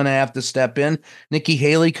Court's going to have to step in. Nikki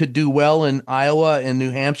Haley could do well in Iowa and New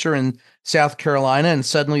Hampshire and South Carolina, and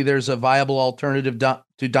suddenly there's a viable alternative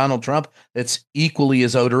to Donald Trump that's equally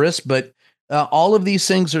as odorous. But all of these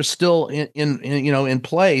things are still in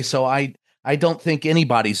play. So I don't think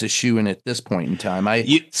anybody's a shoo-in at this point in time.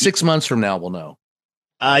 6 months from now, we'll know.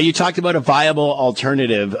 You talked about a viable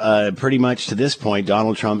alternative. Pretty much to this point,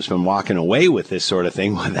 Donald Trump's been walking away with this sort of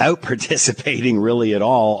thing without participating really at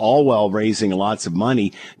all while raising lots of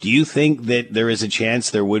money. Do you think that there is a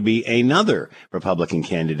chance there would be another Republican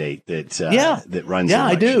candidate that runs? Yeah,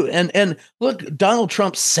 I do. And look, Donald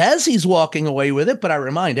Trump says he's walking away with it, but I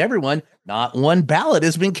remind everyone, not one ballot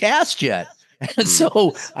has been cast yet. And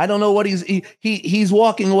so I don't know what he's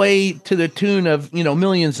walking away to the tune of,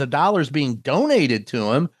 millions of dollars being donated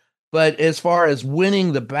to him. But as far as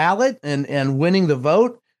winning the ballot and winning the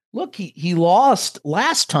vote, look, he lost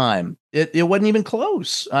last time. It wasn't even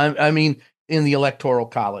close. I mean, in the Electoral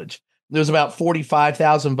College, there's about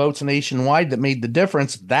 45,000 votes nationwide that made the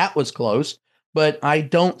difference. That was close. But I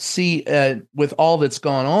don't see with all that's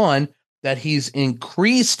gone on that he's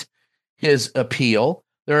increased his appeal.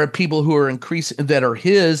 There are people who are that are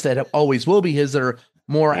his, that always will be his, that are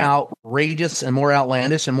more outrageous and more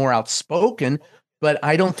outlandish and more outspoken. But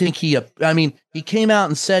I don't think he came out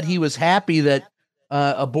and said he was happy that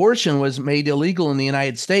abortion was made illegal in the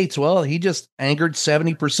United States. Well, he just angered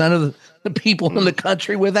 70% of the people in the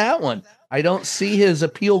country with that one. I don't see his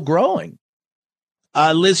appeal growing.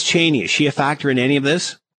 Liz Cheney, is she a factor in any of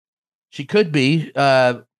this? She could be.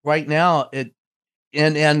 Right now,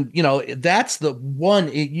 that's the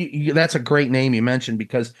one. That's a great name you mentioned,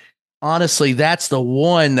 because honestly, that's the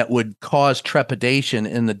one that would cause trepidation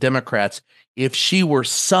in the Democrats if she were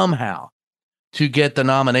somehow to get the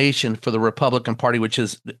nomination for the Republican Party, which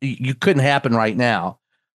you couldn't happen right now.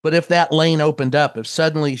 But if that lane opened up, if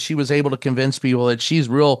suddenly she was able to convince people that she's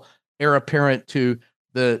real heir apparent to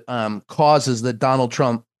the causes that Donald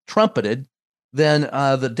Trump trumpeted, then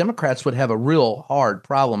the Democrats would have a real hard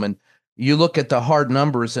problem. And you look at the hard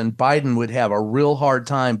numbers, and Biden would have a real hard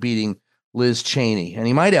time beating Liz Cheney, and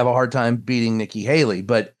he might have a hard time beating Nikki Haley,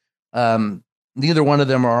 but neither one of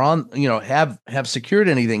them are have secured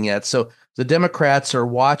anything yet. So the Democrats are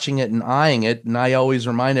watching it and eyeing it. And I always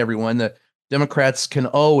remind everyone that Democrats can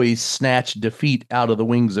always snatch defeat out of the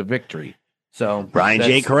wings of victory. So Brian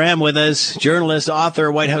J. Karam with us, journalist,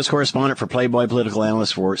 author, White House correspondent for Playboy, political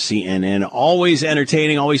analyst for CNN. Always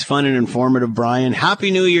entertaining, always fun and informative, Brian.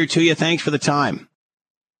 Happy New Year to you. Thanks for the time.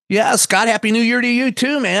 Yeah, Scott, Happy New Year to you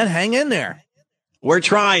too, man. Hang in there. We're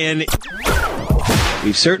trying.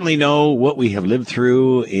 We certainly know what we have lived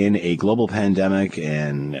through in a global pandemic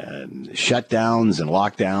and shutdowns and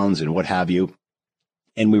lockdowns and what have you.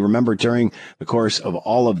 And we remember during the course of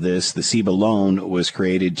all of this, the CEBA loan was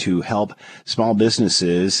created to help small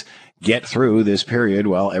businesses get through this period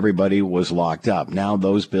while everybody was locked up. Now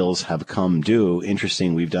those bills have come due.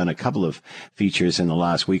 Interesting. We've done a couple of features in the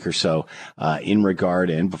last week or so in regard,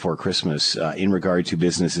 and before Christmas, in regard to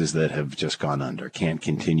businesses that have just gone under, can't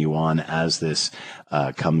continue on as this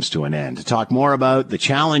comes to an end. To talk more about the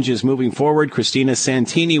challenges moving forward, Christina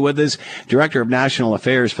Santini with us, Director of National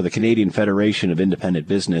Affairs for the Canadian Federation of Independent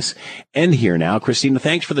Business. And here now, Christina,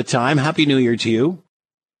 thanks for the time. Happy New Year to you.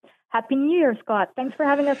 Happy New Year, Scott. Thanks for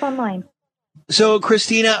having us online. So,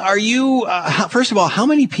 Christina, are you, first of all, how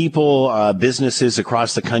many people, businesses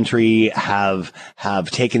across the country have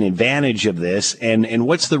taken advantage of this, and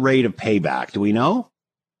what's the rate of payback? Do we know?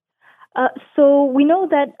 So we know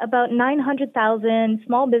that about 900,000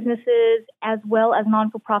 small businesses as well as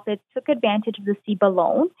non-for-profits took advantage of the CEBA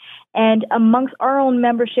loan. And amongst our own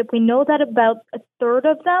membership, we know that about a third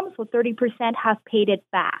of them, so 30%, have paid it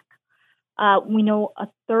back. We know a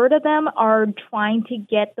third of them are trying to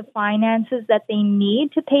get the finances that they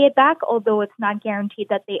need to pay it back, although it's not guaranteed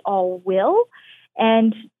that they all will.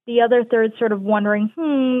 And the other third sort of wondering,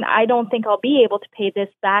 I don't think I'll be able to pay this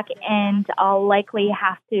back, and I'll likely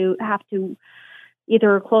have to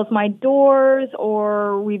either close my doors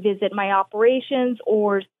or revisit my operations,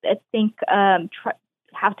 or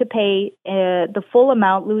have to pay the full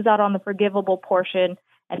amount, lose out on the forgivable portion,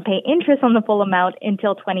 and pay interest on the full amount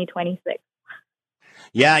until 2026.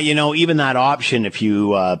 Yeah, even that option, if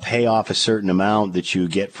you pay off a certain amount that you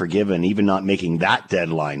get forgiven, even not making that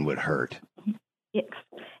deadline would hurt. Yes,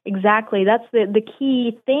 exactly. That's the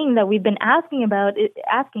key thing that we've been asking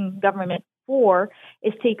government for,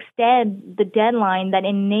 is to extend the deadline that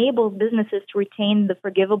enables businesses to retain the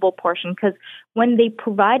forgivable portion. Because when they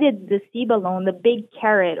provided the CEBA loan, the big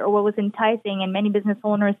carrot, or what was enticing, and many business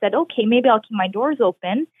owners said, okay, maybe I'll keep my doors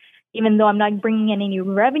open, even though I'm not bringing in any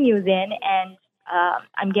revenues in, and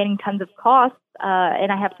I'm getting tons of costs,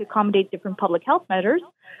 and I have to accommodate different public health measures.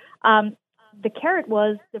 The carrot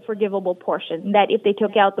was the forgivable portion, that if they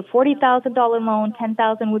took out the $40,000 loan,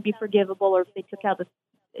 $10,000 would be forgivable, or if they took out the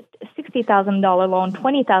 $60,000 loan,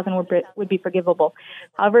 $20,000 would be forgivable.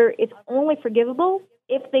 However, it's only forgivable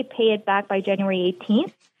if they pay it back by January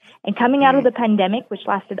 18th. And coming out of the pandemic, which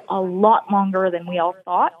lasted a lot longer than we all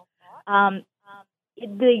thought,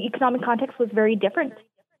 the economic context was very different.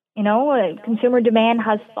 Consumer demand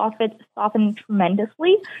has softened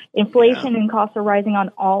tremendously. Inflation and costs are rising on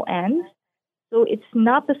all ends. So it's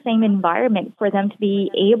not the same environment for them to be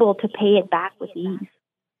able to pay it back with ease.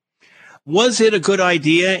 Was it a good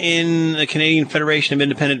idea in the Canadian Federation of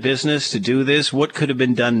Independent Business to do this? What could have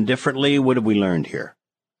been done differently? What have we learned here?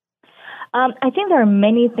 I think there are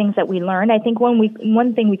many things that we learned. I think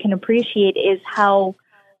one thing we can appreciate is how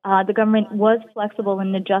the government was flexible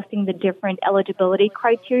in adjusting the different eligibility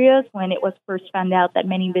criteria when it was first found out that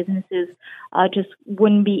many businesses just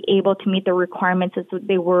wouldn't be able to meet the requirements as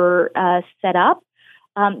they were set up.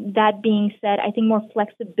 That being said, I think more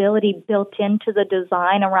flexibility built into the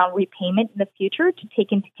design around repayment in the future to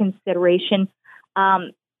take into consideration,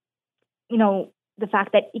 the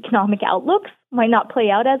fact that economic outlooks might not play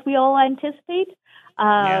out as we all anticipate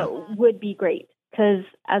would be great. Because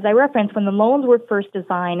as I referenced, when the loans were first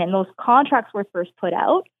designed and those contracts were first put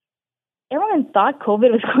out, everyone thought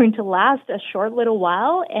COVID was going to last a short little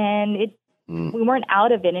while, and we weren't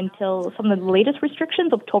out of it until some of the latest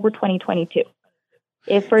restrictions, October 2022.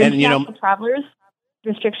 If for international travelers,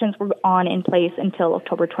 restrictions were in place until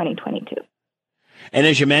October 2022. And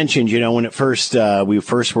as you mentioned, when at first we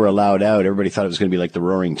were allowed out, everybody thought it was going to be like the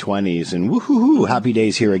Roaring '20s, and woohoo, happy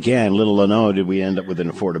days here again. Little to know did we end up with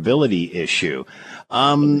an affordability issue.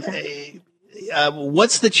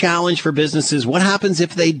 What's the challenge for businesses? What happens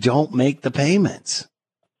if they don't make the payments?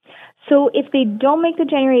 So if they don't make the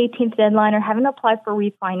January 18th deadline or haven't applied for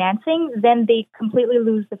refinancing, then they completely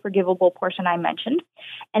lose the forgivable portion I mentioned.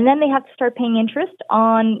 And then they have to start paying interest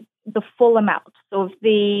on the full amount. So if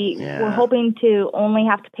they were hoping to only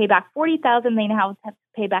have to pay back $40,000, they now have to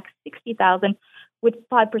pay back $60,000 with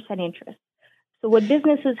 5% interest. So what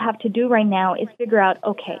businesses have to do right now is figure out,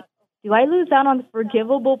 okay, do I lose out on the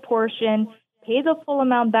forgivable portion, pay the full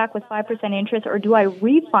amount back with 5% interest, or do I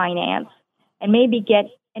refinance and maybe get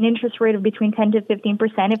an interest rate of between 10 to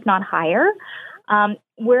 15%, if not higher?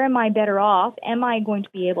 Where am I better off? Am I going to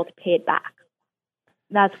be able to pay it back?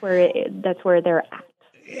 That's where they're at.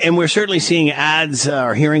 And we're certainly seeing ads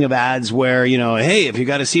or hearing of ads where, hey, if you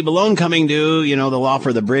got a CEBA loan coming due, they'll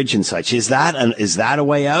offer the bridge and such. Is that a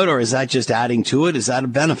way out, or is that just adding to it? Is that a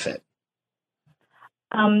benefit?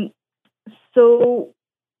 So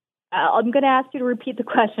I'm going to ask you to repeat the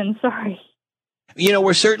question. Sorry. You know,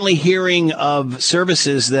 we're certainly hearing of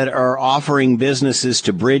services that are offering businesses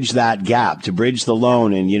to bridge that gap, to bridge the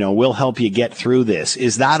loan, and, you know, we'll help you get through this.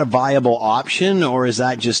 Is that a viable option, or is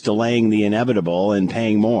that just delaying the inevitable and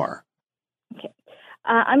paying more? Okay.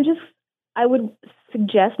 I would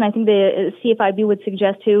suggest, and I think the CFIB would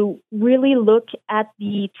suggest, to really look at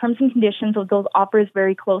the terms and conditions of those offers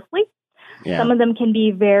very closely. Yeah. Some of them can be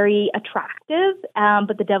very attractive,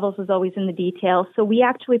 but the devil's is always in the details. So we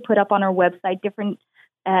actually put up on our website different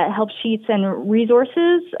help sheets and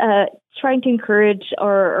resources, trying to encourage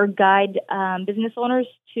or guide business owners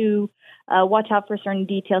to watch out for certain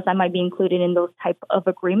details that might be included in those type of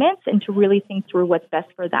agreements, and to really think through what's best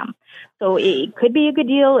for them. So it could be a good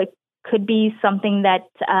deal. It could be something that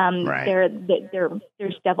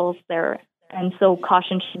there's devils there, and so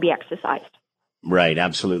caution should be exercised. Right,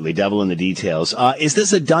 absolutely. Devil in the details. Is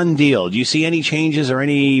this a done deal? Do you see any changes or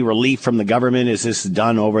any relief from the government? Is this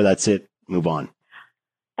done over? That's it. Move on.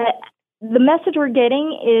 The message we're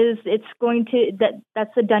getting is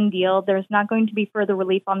that's a done deal. There's not going to be further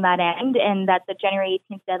relief on that end, and that the January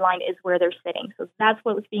 18th deadline is where they're sitting. So that's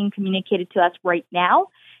what's being communicated to us right now.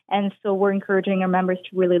 And so we're encouraging our members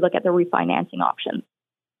to really look at the refinancing options.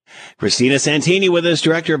 Christina Santini with us,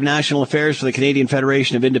 Director of National Affairs for the Canadian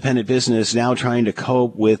Federation of Independent Business, now trying to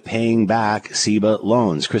cope with paying back CEBA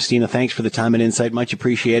loans. Christina, thanks for the time and insight. Much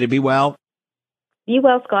appreciated. Be well. Be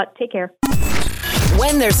well, Scott. Take care.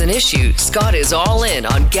 When there's an issue, Scott is all in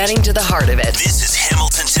on getting to the heart of it. This is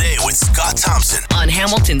Hamilton Today with Scott Thompson on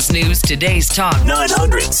Hamilton's News Today's Talk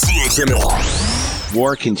 900 CHML.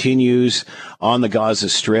 War continues on the Gaza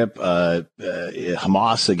Strip,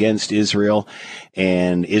 Hamas against Israel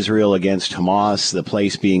and Israel against Hamas, the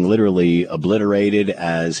place being literally obliterated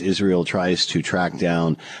as Israel tries to track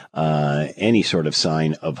down any sort of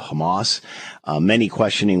sign of Hamas. Many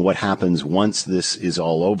questioning what happens once this is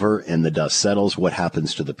all over and the dust settles. What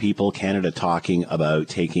happens to the people? Canada talking about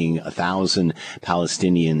taking 1,000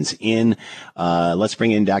 Palestinians in. Let's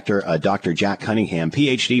bring in Dr. Jack Cunningham,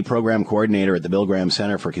 PhD program coordinator at the Bill Graham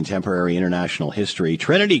Center for Contemporary International History,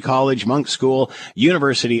 Trinity College, Monk School,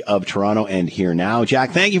 University of Toronto, and here now.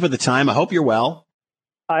 Jack, thank you for the time. I hope you're well.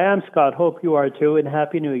 I am, Scott. Hope you are too, and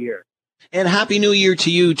Happy New Year. And Happy New Year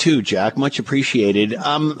to you too, Jack. Much appreciated.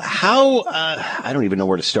 I don't even know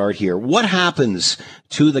where to start here. What happens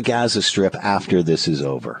to the Gaza Strip after this is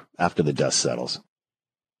over, after the dust settles?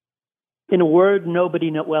 In a word,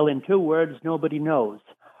 in 2 words, nobody knows.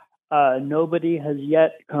 Nobody has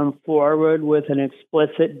yet come forward with an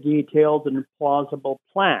explicit, detailed, and plausible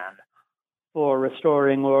plan for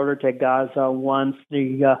restoring order to Gaza once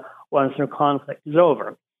the conflict is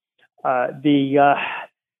over. The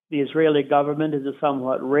Israeli government is a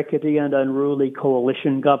somewhat rickety and unruly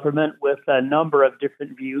coalition government with a number of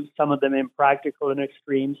different views, some of them impractical and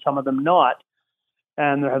extreme, some of them not.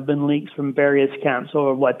 And there have been leaks from various camps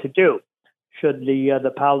over what to do. Should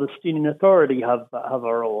the Palestinian Authority have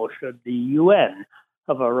a role? Should the UN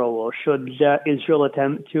have a role? Should Israel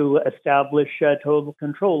attempt to establish total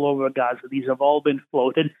control over Gaza? These have all been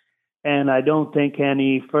floated, and I don't think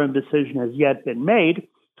any firm decision has yet been made.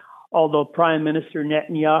 Although Prime Minister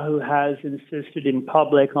Netanyahu has insisted in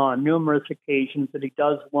public on numerous occasions that he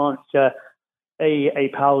does want a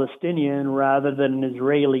Palestinian rather than an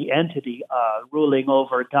Israeli entity ruling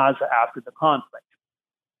over Gaza after the conflict.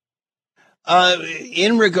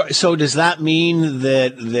 So does that mean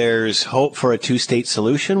that there's hope for a two-state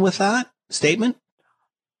solution with that statement?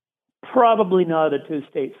 Probably not a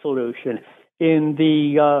two-state solution. In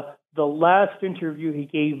the last interview he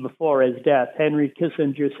gave before his death, Henry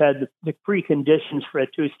Kissinger said that the preconditions for a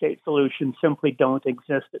two-state solution simply don't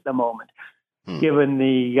exist at the moment, given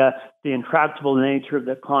the intractable nature of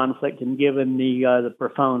the conflict and given the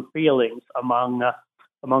profound feelings among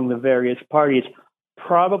the various parties.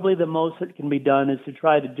 Probably the most that can be done is to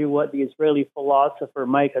try to do what the Israeli philosopher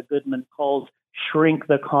Micah Goodman calls shrink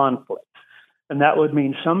the conflict. And that would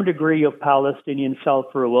mean some degree of Palestinian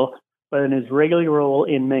self-rule, but an Israeli role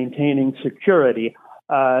in maintaining security,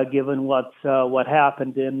 given what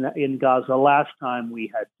happened in Gaza last time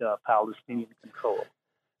we had Palestinian control.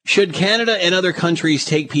 Should Canada and other countries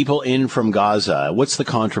take people in from Gaza? What's the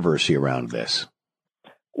controversy around this?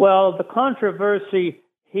 Well, the controversy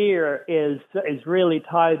here is really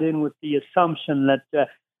tied in with the assumption that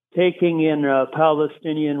taking in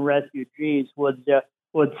Palestinian refugees would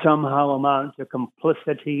somehow amount to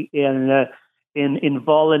complicity in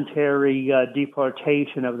involuntary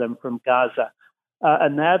deportation of them from Gaza,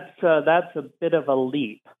 and that's a bit of a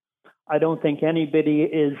leap. I don't think anybody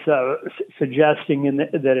is suggesting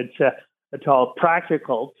that it's at all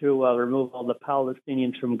practical to remove all the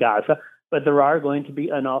Palestinians from Gaza. but there are going to be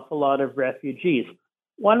an awful lot of refugees.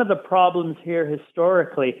 One of the problems here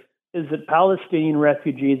historically is that Palestinian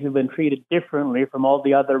refugees have been treated differently from all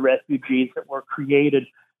the other refugees that were created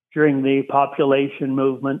during the population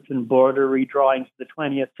movements and border redrawings of the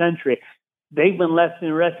 20th century. They've been left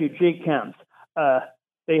in refugee camps.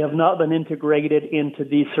 They have not been integrated into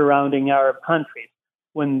the surrounding Arab countries.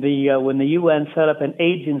 When the UN set up an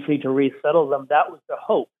agency to resettle them, that was the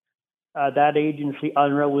hope. That agency,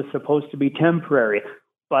 UNRWA, was supposed to be temporary,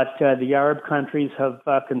 but the Arab countries have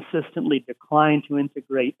consistently declined to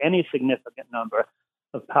integrate any significant number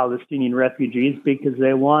of Palestinian refugees because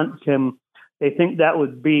they want they think that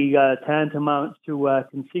would be tantamount to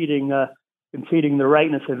conceding the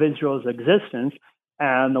rightness of Israel's existence.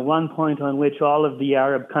 And the one point on which all of the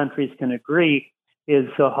Arab countries can agree is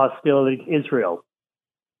hostility to Israel.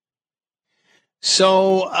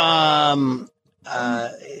 So,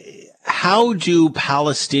 how do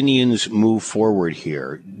Palestinians move forward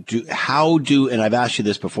here? And I've asked you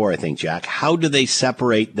this before, I think, Jack, how do they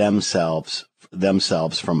separate themselves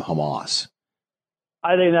from Hamas?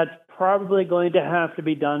 I think that's probably going to have to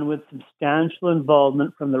be done with substantial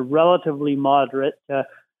involvement from the relatively moderate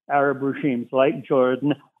Arab regimes like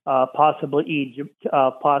Jordan, possibly Egypt,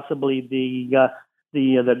 possibly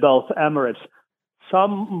the Gulf Emirates.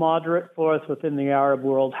 Some moderate force within the Arab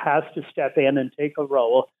world has to step in and take a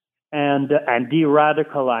role and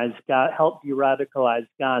de-radicalize, help de-radicalize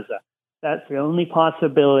Gaza. That's the only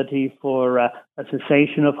possibility for a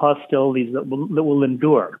cessation of hostilities that will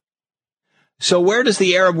endure. So where does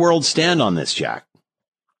the Arab world stand on this, Jack?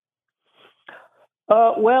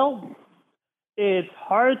 Well, it's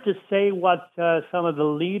hard to say what some of the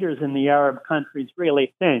leaders in the Arab countries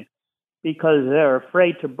really think, because they're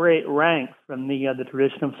afraid to break ranks from the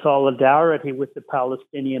tradition of solidarity with the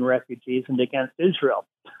Palestinian refugees and against Israel.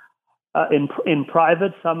 In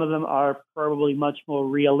private, some of them are probably much more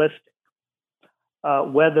realistic.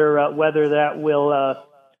 Whether that will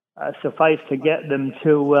suffice to get them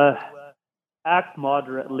to act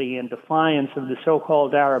moderately in defiance of the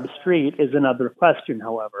so-called Arab street is another question,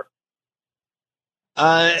 however.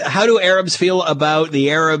 How do the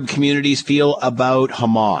Arab communities feel about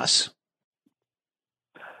Hamas?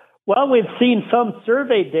 Well, we've seen some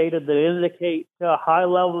survey data that indicate high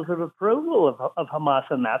levels of approval of Hamas,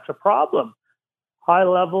 and that's a problem. High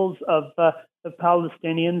levels of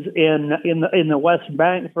Palestinians in the West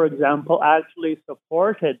Bank, for example, actually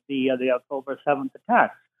supported the October 7th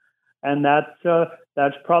attacks, and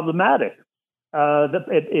that's problematic.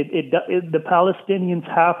 The Palestinians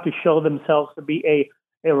have to show themselves to be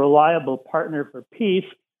a reliable partner for peace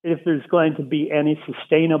if there's going to be any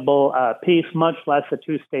sustainable peace, much less a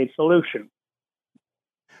two-state solution.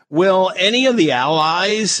 Will any of the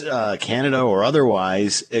allies, Canada or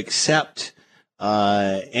otherwise, accept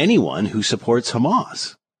anyone who supports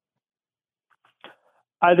Hamas?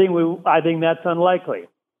 I think that's unlikely.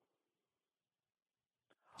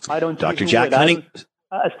 I don't. Dr. Jack Cunningham.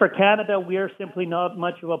 As for Canada, we are simply not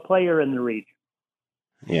much of a player in the region.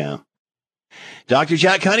 Yeah. Dr.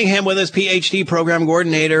 Jack Cunningham with us, PhD program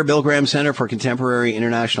coordinator, Bill Graham Center for Contemporary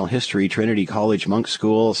International History, Trinity College Monk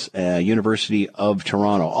Schools, University of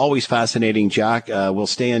Toronto. Always fascinating, Jack. We'll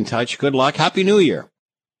stay in touch. Good luck. Happy New Year.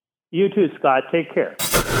 You too, Scott. Take care.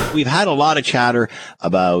 We've had a lot of chatter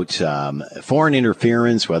about foreign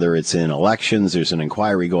interference, whether it's in elections. There's an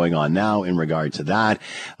inquiry going on now in regard to that.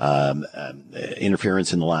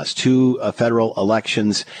 Interference in the last two federal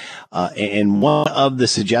elections. And one of the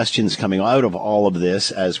suggestions coming out of all of this,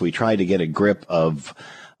 as we try to get a grip of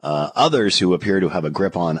others who appear to have a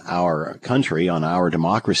grip on our country, on our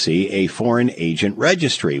democracy, a foreign agent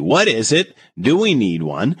registry. What is it? Do we need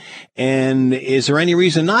one? And is there any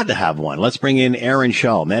reason not to have one? Let's bring in Aaron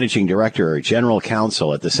Shull, Managing Director, General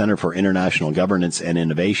Counsel at the Center for International Governance and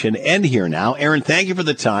Innovation, and here now. Aaron, thank you for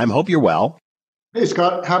the time. Hope you're well. Hey,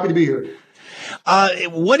 Scott. Happy to be here.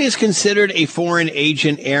 What is considered a foreign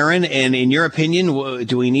agent, Aaron? And in your opinion,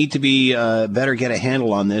 do we need to be better get a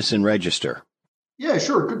handle on this and register? Yeah,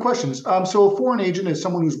 sure. Good questions. So a foreign agent is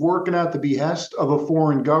someone who's working at the behest of a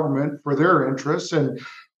foreign government for their interests, and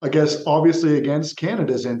I guess obviously against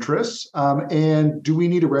Canada's interests. And do we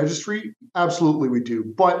need a registry? Absolutely, we do.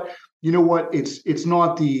 But you know what? It's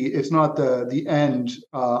not the end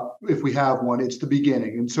if we have one. It's the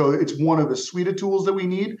beginning, and so it's one of a suite of tools that we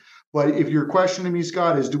need. But if your question to me,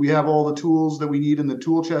 Scott, is do we have all the tools that we need in the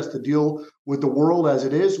tool chest to deal with the world as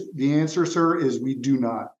it is? The answer, sir, is we do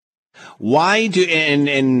not. Why do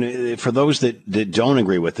and for those that don't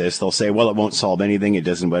agree with this, they'll say, well, it won't solve anything. It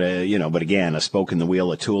doesn't. But but again, a spoke in the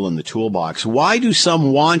wheel, a tool in the toolbox. Why do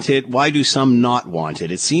some want it? Why do some not want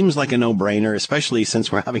it? It seems like a no-brainer, especially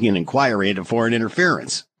since we're having an inquiry into foreign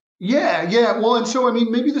interference. Yeah. Well, and so, I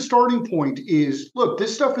mean, maybe the starting point is, look,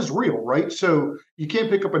 this stuff is real, right? So you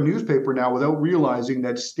can't pick up a newspaper now without realizing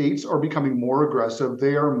that states are becoming more aggressive.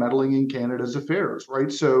 They are meddling in Canada's affairs,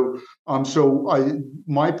 right?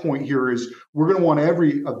 My point here is we're going to want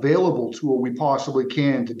every available tool we possibly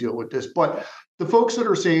can to deal with this. But the folks that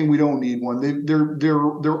are saying we don't need one,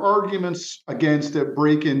 their arguments against it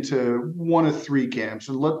break into one of three camps,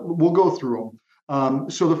 and we'll go through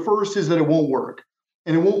them. So the first is that it won't work.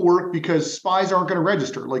 And it won't work because spies aren't going to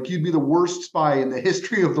register. Like, you'd be the worst spy in the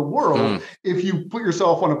history of the world if you put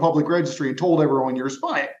yourself on a public registry and told everyone you're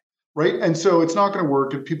spying, right? And so it's not going to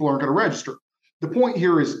work if people aren't going to register. The point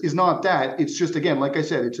here is not that. It's just, again, like I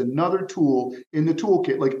said, it's another tool in the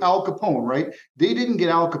toolkit, like Al Capone, right? They didn't get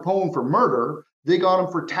Al Capone for murder. They got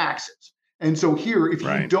him for taxes. And so here, if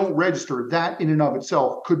you don't register, that in and of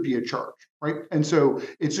itself could be a charge, right? And so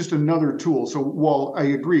it's just another tool. So while I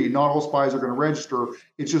agree, not all spies are going to register,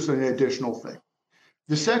 it's just an additional thing.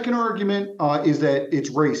 The second argument is that it's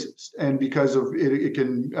racist, and because of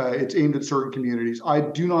it's aimed at certain communities. I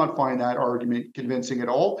do not find that argument convincing at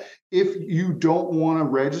all. If you don't want to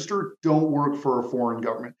register, don't work for a foreign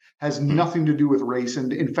government. Has nothing to do with race,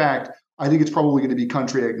 and in fact, I think it's probably going to be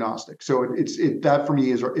country agnostic. So that for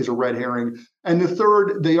me is a red herring. And the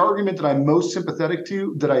third, the argument that I'm most sympathetic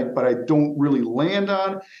to, but I don't really land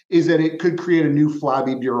on, is that it could create a new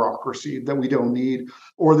flabby bureaucracy that we don't need,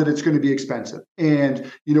 or that it's going to be expensive. And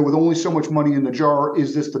with only so much money in the jar,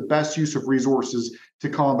 is this the best use of resources to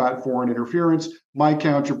combat foreign interference? My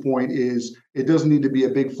counterpoint is it doesn't need to be a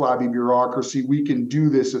big flabby bureaucracy. We can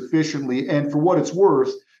do this efficiently, and for what it's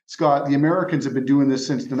worth, Scott, the Americans have been doing this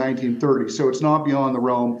since the 1930s, so it's not beyond the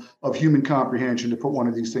realm of human comprehension to put one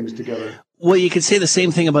of these things together. Well, you could say the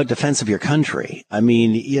same thing about defense of your country. I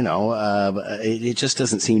mean, it just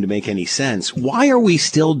doesn't seem to make any sense. Why are we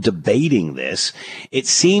still debating this? It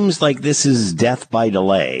seems like this is death by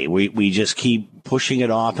delay. We just keep pushing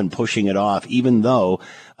it off, even though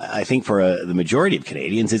I think for the majority of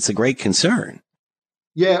Canadians, it's a great concern.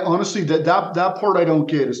 Yeah, honestly, that part I don't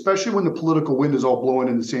get, especially when the political wind is all blowing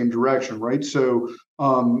in the same direction, right? So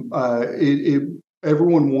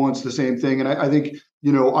everyone wants the same thing, and I think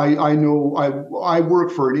I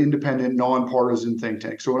work for an independent, nonpartisan think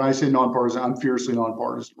tank. So when I say nonpartisan, I'm fiercely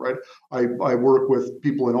nonpartisan, right? I work with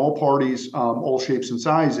people in all parties, all shapes and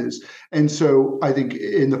sizes, and so I think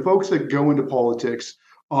in the folks that go into politics,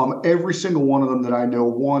 every single one of them that I know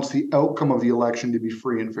wants the outcome of the election to be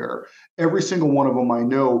free and fair. Every single one of them I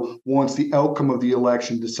know wants the outcome of the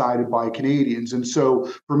election decided by Canadians. And so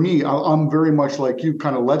for me, I'm very much like you,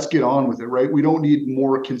 kind of let's get on with it, right? We don't need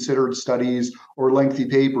more considered studies or lengthy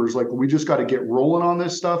papers. Like, we just got to get rolling on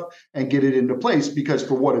this stuff and get it into place, because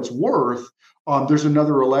for what it's worth, there's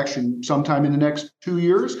another election sometime in the next 2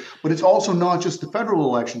 years, but it's also not just the federal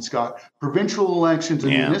election, Scott, provincial elections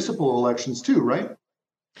and municipal elections too, right?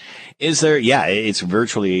 Is there? Yeah, it's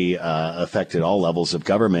virtually affected all levels of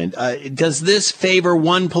government. Does this favor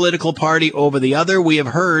one political party over the other? We have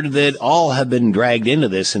heard that all have been dragged into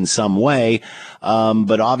this in some way,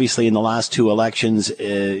 but obviously in the last two elections,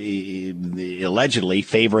 allegedly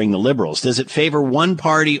favoring the Liberals. Does it favor one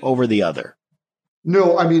party over the other?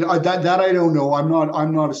 No, I mean that I don't know.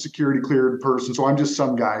 I'm not a security cleared person, so I'm just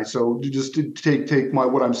some guy. So just to take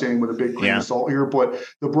what I'm saying with a big grain of salt here. But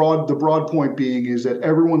the broad point being is that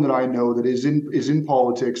everyone that I know that is in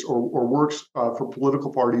politics or works for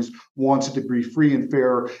political parties wants it to be free and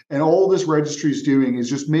fair. And all this registry is doing is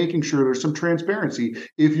just making sure there's some transparency.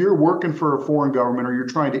 If you're working for a foreign government or you're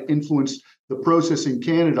trying to influence the process in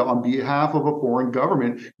Canada on behalf of a foreign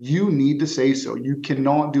government, you need to say so. You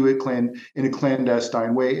cannot do it in a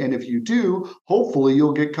clandestine way. And if you do, hopefully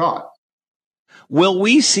you'll get caught. Will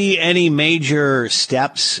we see any major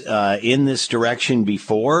steps in this direction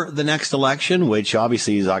before the next election, which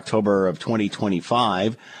obviously is October of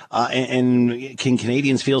 2025? And can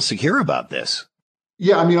Canadians feel secure about this?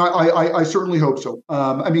 Yeah, I mean, I certainly hope so.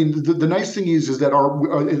 I mean, the nice thing is that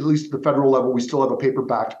at least at the federal level, we still have a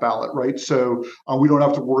paper-backed ballot, right? So we don't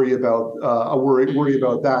have to worry about worry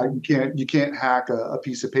about that. You can't hack a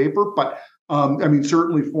piece of paper, but I mean,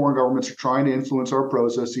 certainly foreign governments are trying to influence our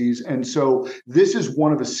processes, and so this is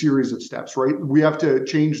one of a series of steps, right? We have to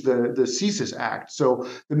change the CSIS Act. So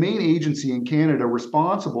the main agency in Canada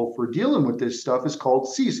responsible for dealing with this stuff is called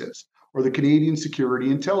CSIS, or the Canadian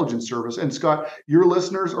Security Intelligence Service. And Scott, your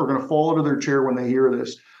listeners are going to fall out of their chair when they hear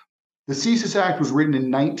this. The CSIS Act was written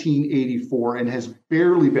in 1984 and has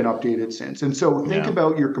barely been updated since. And so think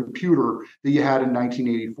about your computer that you had in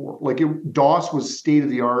 1984. Like DOS was state of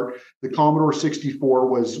the art. The Commodore 64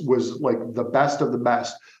 was like the best of the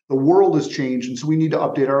best. The world has changed, and so we need to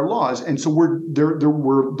update our laws. And so they're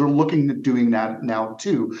looking at doing that now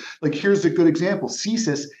too. Like here's a good example: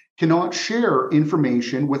 CSIS cannot share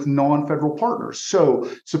information with non-federal partners.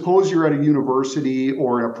 So suppose you're at a university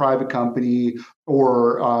or in a private company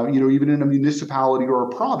or even in a municipality or a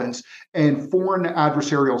province, and foreign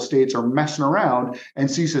adversarial states are messing around, and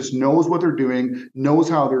CSIS knows what they're doing, knows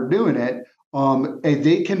how they're doing it, and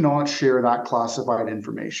they cannot share that classified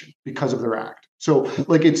information because of their act. So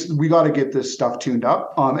we got to get this stuff tuned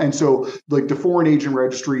up. And so like the foreign agent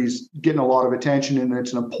registry is getting a lot of attention, and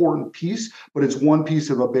it's an important piece, but it's one piece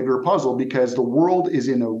of a bigger puzzle because the world is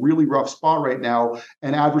in a really rough spot right now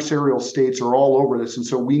and adversarial states are all over this. And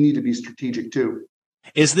so we need to be strategic too.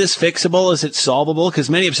 Is this fixable? Is it solvable? Because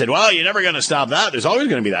many have said, well, you're never going to stop that. There's always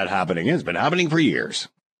going to be that happening. It's been happening for years.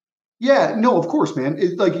 Yeah, no, of course, man.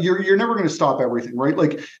 It's like you're never going to stop everything, right?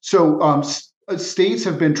 Like states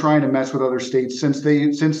have been trying to mess with other states since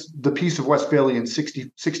the Peace of Westphalia in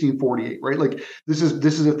 1648, right? Like this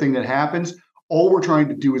is a thing that happens. All we're trying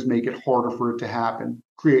to do is make it harder for it to happen,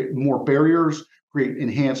 create more barriers, create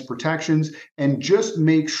enhanced protections, and just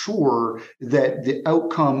make sure that the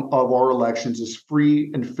outcome of our elections is free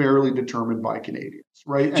and fairly determined by Canadians,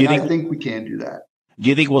 right? And I think we can do that. Do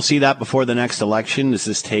you think we'll see that before the next election? Does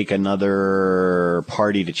this take another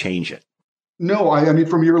party to change it? No, I mean,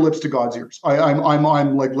 from your lips to God's ears.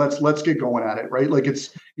 I'm like, let's get going at it, right? Like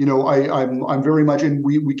it's, I'm very much, and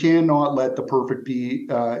we cannot let the perfect be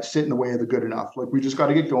sit in the way of the good enough. Like we just got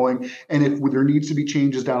to get going. And if there needs to be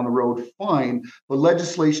changes down the road, fine. But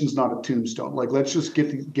legislation's not a tombstone. Like let's just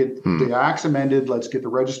get the acts amended. Let's get the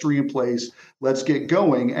registry in place. Let's get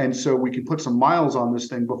going. And so we can put some miles on this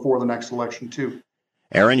thing before the next election too.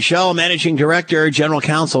 Aaron Schell, Managing Director, General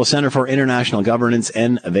Counsel, Center for International Governance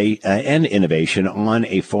and Innovation on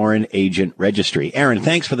a Foreign Agent Registry. Aaron,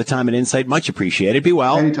 thanks for the time and insight. Much appreciated. Be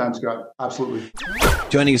well. Anytime, Scott. Absolutely.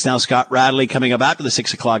 Joining us now, Scott Radley, coming up after the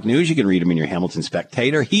 6 o'clock news. You can read him in your Hamilton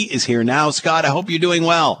Spectator. He is here now. Scott, I hope you're doing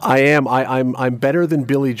well. I am. I'm better than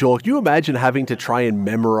Billy Joel. Can you imagine having to try and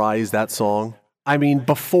memorize that song? I mean,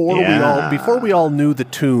 before we all knew the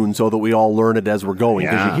tune, so that we all learn it as we're going,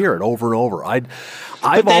 because you hear it over and over.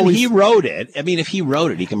 He wrote it. I mean, if he wrote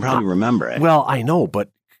it, he can probably remember it. Well, I know, but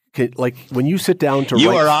like when you sit down to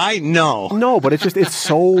write, no, but it's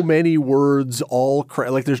so many words,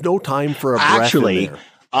 like there's no time for a breath in there.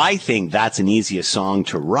 I think that's an easier song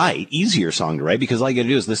to write, because all you got to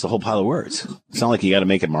do is list a whole pile of words. It's not like you got to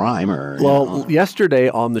make it rhyme or. Well, yesterday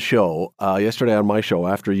on my show,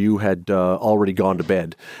 after you had already gone to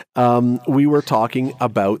bed, we were talking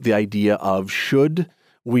about the idea of should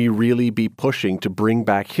we really be pushing to bring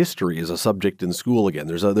back history as a subject in school again.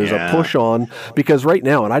 There's a push on, because right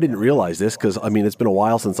now, and I didn't realize this because, I mean, it's been a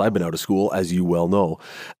while since I've been out of school, as you well know,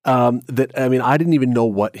 I didn't even know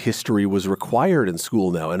what history was required in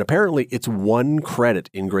school now. And apparently it's 1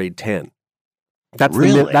 credit in grade 10. That's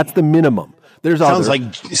the minimum. There's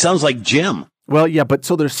sounds like gym. Well, yeah, but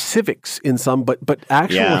so there's civics in some, but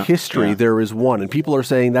actual history, there is 1. And people are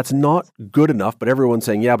saying that's not good enough, but everyone's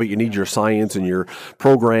saying, yeah, but you need your science and your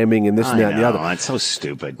programming and this and that and the other. That's so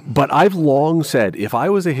stupid. But I've long said, if I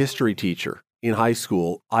was a history teacher in high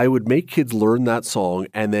school, I would make kids learn that song,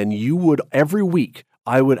 and then you would, every week,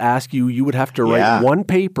 I would ask you would have to write one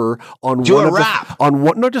paper on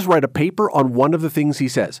not just write a paper on one of the things he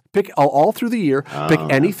says. Pick all through the year, pick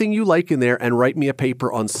anything you like in there and write me a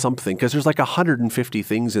paper on something, because there's like 150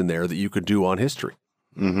 things in there that you could do on history.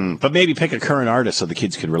 Mm-hmm. But maybe pick a current artist so the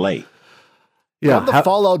kids could relate. Yeah, the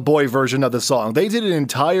Fall Out Boy version of the song. They did an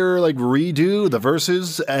entire redo, the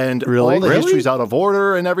verses, and all the history's out of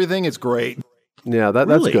order and everything. It's great. Yeah,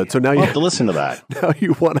 that's good. So now you have to listen to that. Now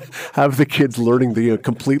you want to have the kids learning the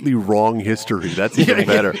completely wrong history. That's even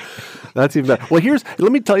better. That's even better. Well,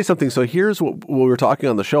 let me tell you something. So here's what we were talking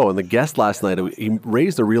on the show, and the guest last night, he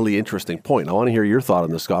raised a really interesting point. I want to hear your thought on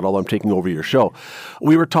this, Scott, although I'm taking over your show.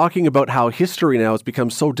 We were talking about how history now has become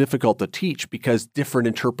so difficult to teach because different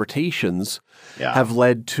interpretations have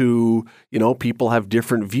led to, people have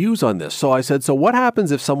different views on this. So I said, so what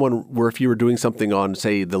happens if you were doing something on,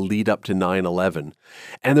 say, the lead up to 9/11,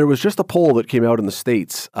 and there was just a poll that came out in the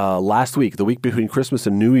States last week, the week between Christmas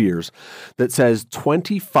and New Year's, that says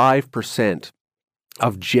 25%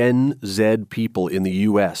 of Gen Z people in the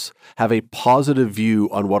U.S. have a positive view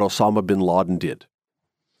on what Osama bin Laden did.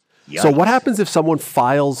 Yikes. So what happens if someone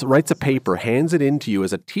writes a paper, hands it in to you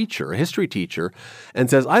as a teacher, a history teacher, and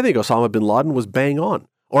says, I think Osama bin Laden was bang on.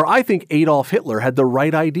 Or I think Adolf Hitler had the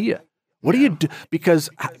right idea. What do you do? Because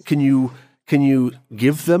can you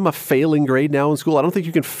give them a failing grade now in school? I don't think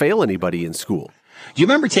you can fail anybody in school. Do you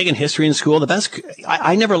remember taking history in school?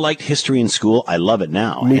 I never liked history in school. I love it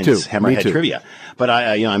now. Me too. Hammerhead Trivia. But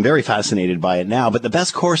I'm very fascinated by it now. But the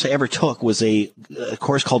best course I ever took was a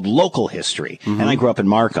course called local history. Mm-hmm. And I grew up in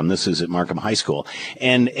Markham. This is at Markham High School.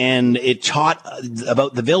 And it taught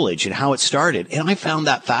about the village and how it started. And I found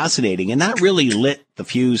that fascinating. And that really lit the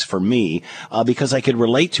fuse for me, because I could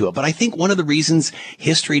relate to it. But I think one of the reasons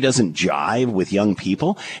history doesn't jive with young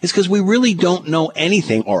people is because we really don't know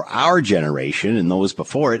anything, or our generation and those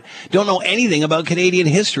before it don't know anything about Canadian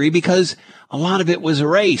history because a lot of it was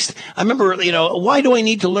erased. I remember, why do I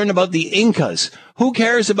need to learn about the Incas? Who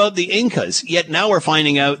cares about the Incas? Yet now we're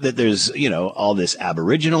finding out that there's, all this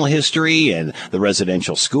Aboriginal history and the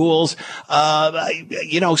residential schools. So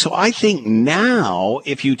I think now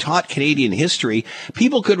if you taught Canadian history,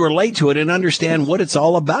 people could relate to it and understand what it's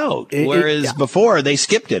all about. Whereas before they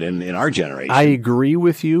skipped it in our generation. I agree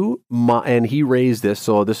with you. And he raised this.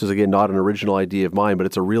 So this is, again, not an original idea of mine, but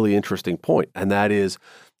it's a really interesting point. And that is,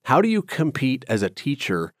 how do you compete as a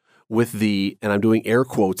teacher with and I'm doing air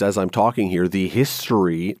quotes as I'm talking here, the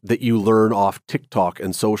history that you learn off TikTok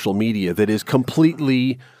and social media that is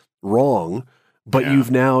completely wrong, but you've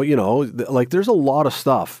now, there's a lot of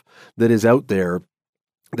stuff that is out there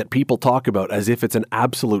that people talk about as if it's an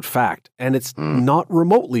absolute fact, and it's not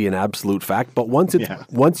remotely an absolute fact. But once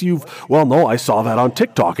you've, no, I saw that on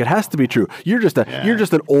TikTok. It has to be true. You're just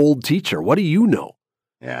an old teacher. What do you know?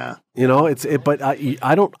 Yeah. But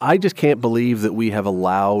I just can't believe that we have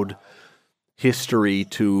allowed history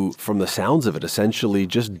to, from the sounds of it, essentially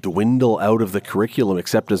just dwindle out of the curriculum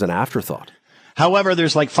except as an afterthought. However,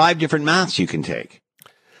 there's like 5 different maths you can take.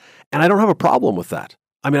 And I don't have a problem with that.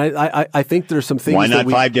 I mean, I think there's some things. Why not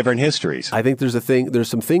 5 different histories? I think there's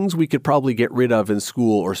some things we could probably get rid of in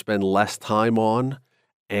school or spend less time on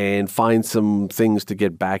and find some things to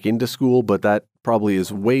get back into school, but that probably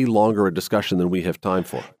is way longer a discussion than we have time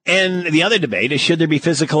for. And the other debate is, should there be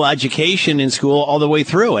physical education in school all the way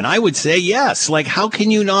through? And I would say yes. Like, how can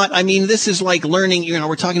you not? I mean, this is like learning,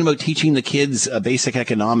 we're talking about teaching the kids basic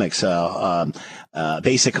economics,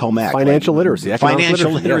 basic home ec. Financial literacy.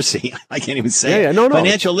 Financial literacy. Yes. I can't even say it. No.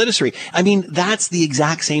 Financial literacy. I mean, that's the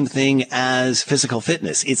exact same thing as physical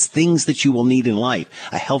fitness. It's things that you will need in life,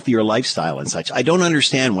 a healthier lifestyle and such. I don't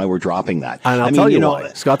understand why we're dropping that. And I'll tell you why.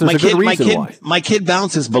 Scott, there's a good reason why. My kid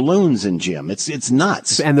bounces balloons in gym. It's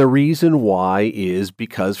nuts. And the reason why is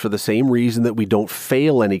because for the same reason that we don't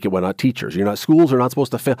fail any kid. We're not teachers. Schools are not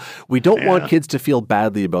supposed to fail. We don't want kids to feel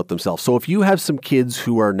badly about themselves. So if you have some kids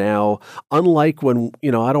who are now, unlike when, I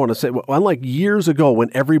don't want to say, unlike years ago when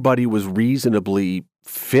everybody was reasonably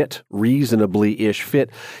fit, reasonably-ish fit,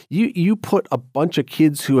 you put a bunch of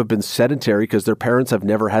kids who have been sedentary because their parents have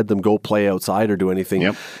never had them go play outside or do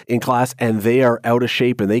anything in class, and they are out of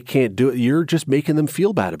shape and they can't do it. You're just making them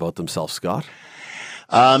feel bad about themselves, Scott.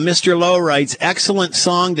 Mr. Lowe writes, excellent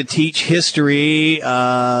song to teach history.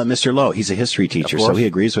 Mr. Lowe, he's a history teacher, so he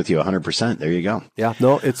agrees with you 100%. There you go. Yeah,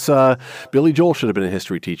 no, it's Billy Joel should have been a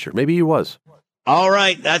history teacher. Maybe he was. All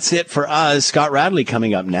right, that's it for us. Scott Radley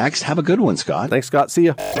coming up next. Have a good one, Scott. Thanks, Scott. See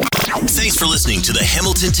ya. Thanks for listening to the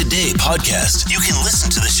Hamilton Today podcast. You can listen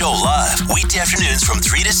to the show live weekday afternoons from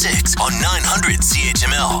 3 to 6 on 900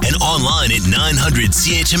 CHML and online at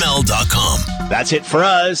 900CHML.com. That's it for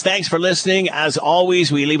us. Thanks for listening. As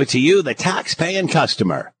always, we leave it to you, the tax-paying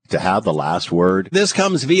customer, to have the last word. This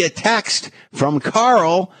comes via text from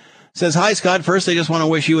Carl. Says, hi, Scott. First, I just want to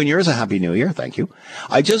wish you and yours a happy new year. Thank you.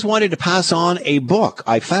 I just wanted to pass on a book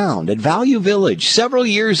I found at Value Village several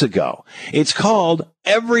years ago. It's called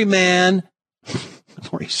Every Man... I've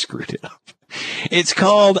already screwed it up. It's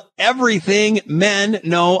called Everything Men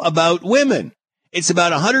Know About Women. It's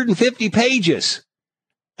about 150 pages,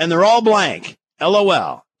 and they're all blank.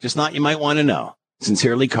 LOL. Just thought you might want to know.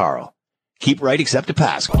 Sincerely, Carl. Keep right except to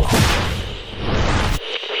Pascal.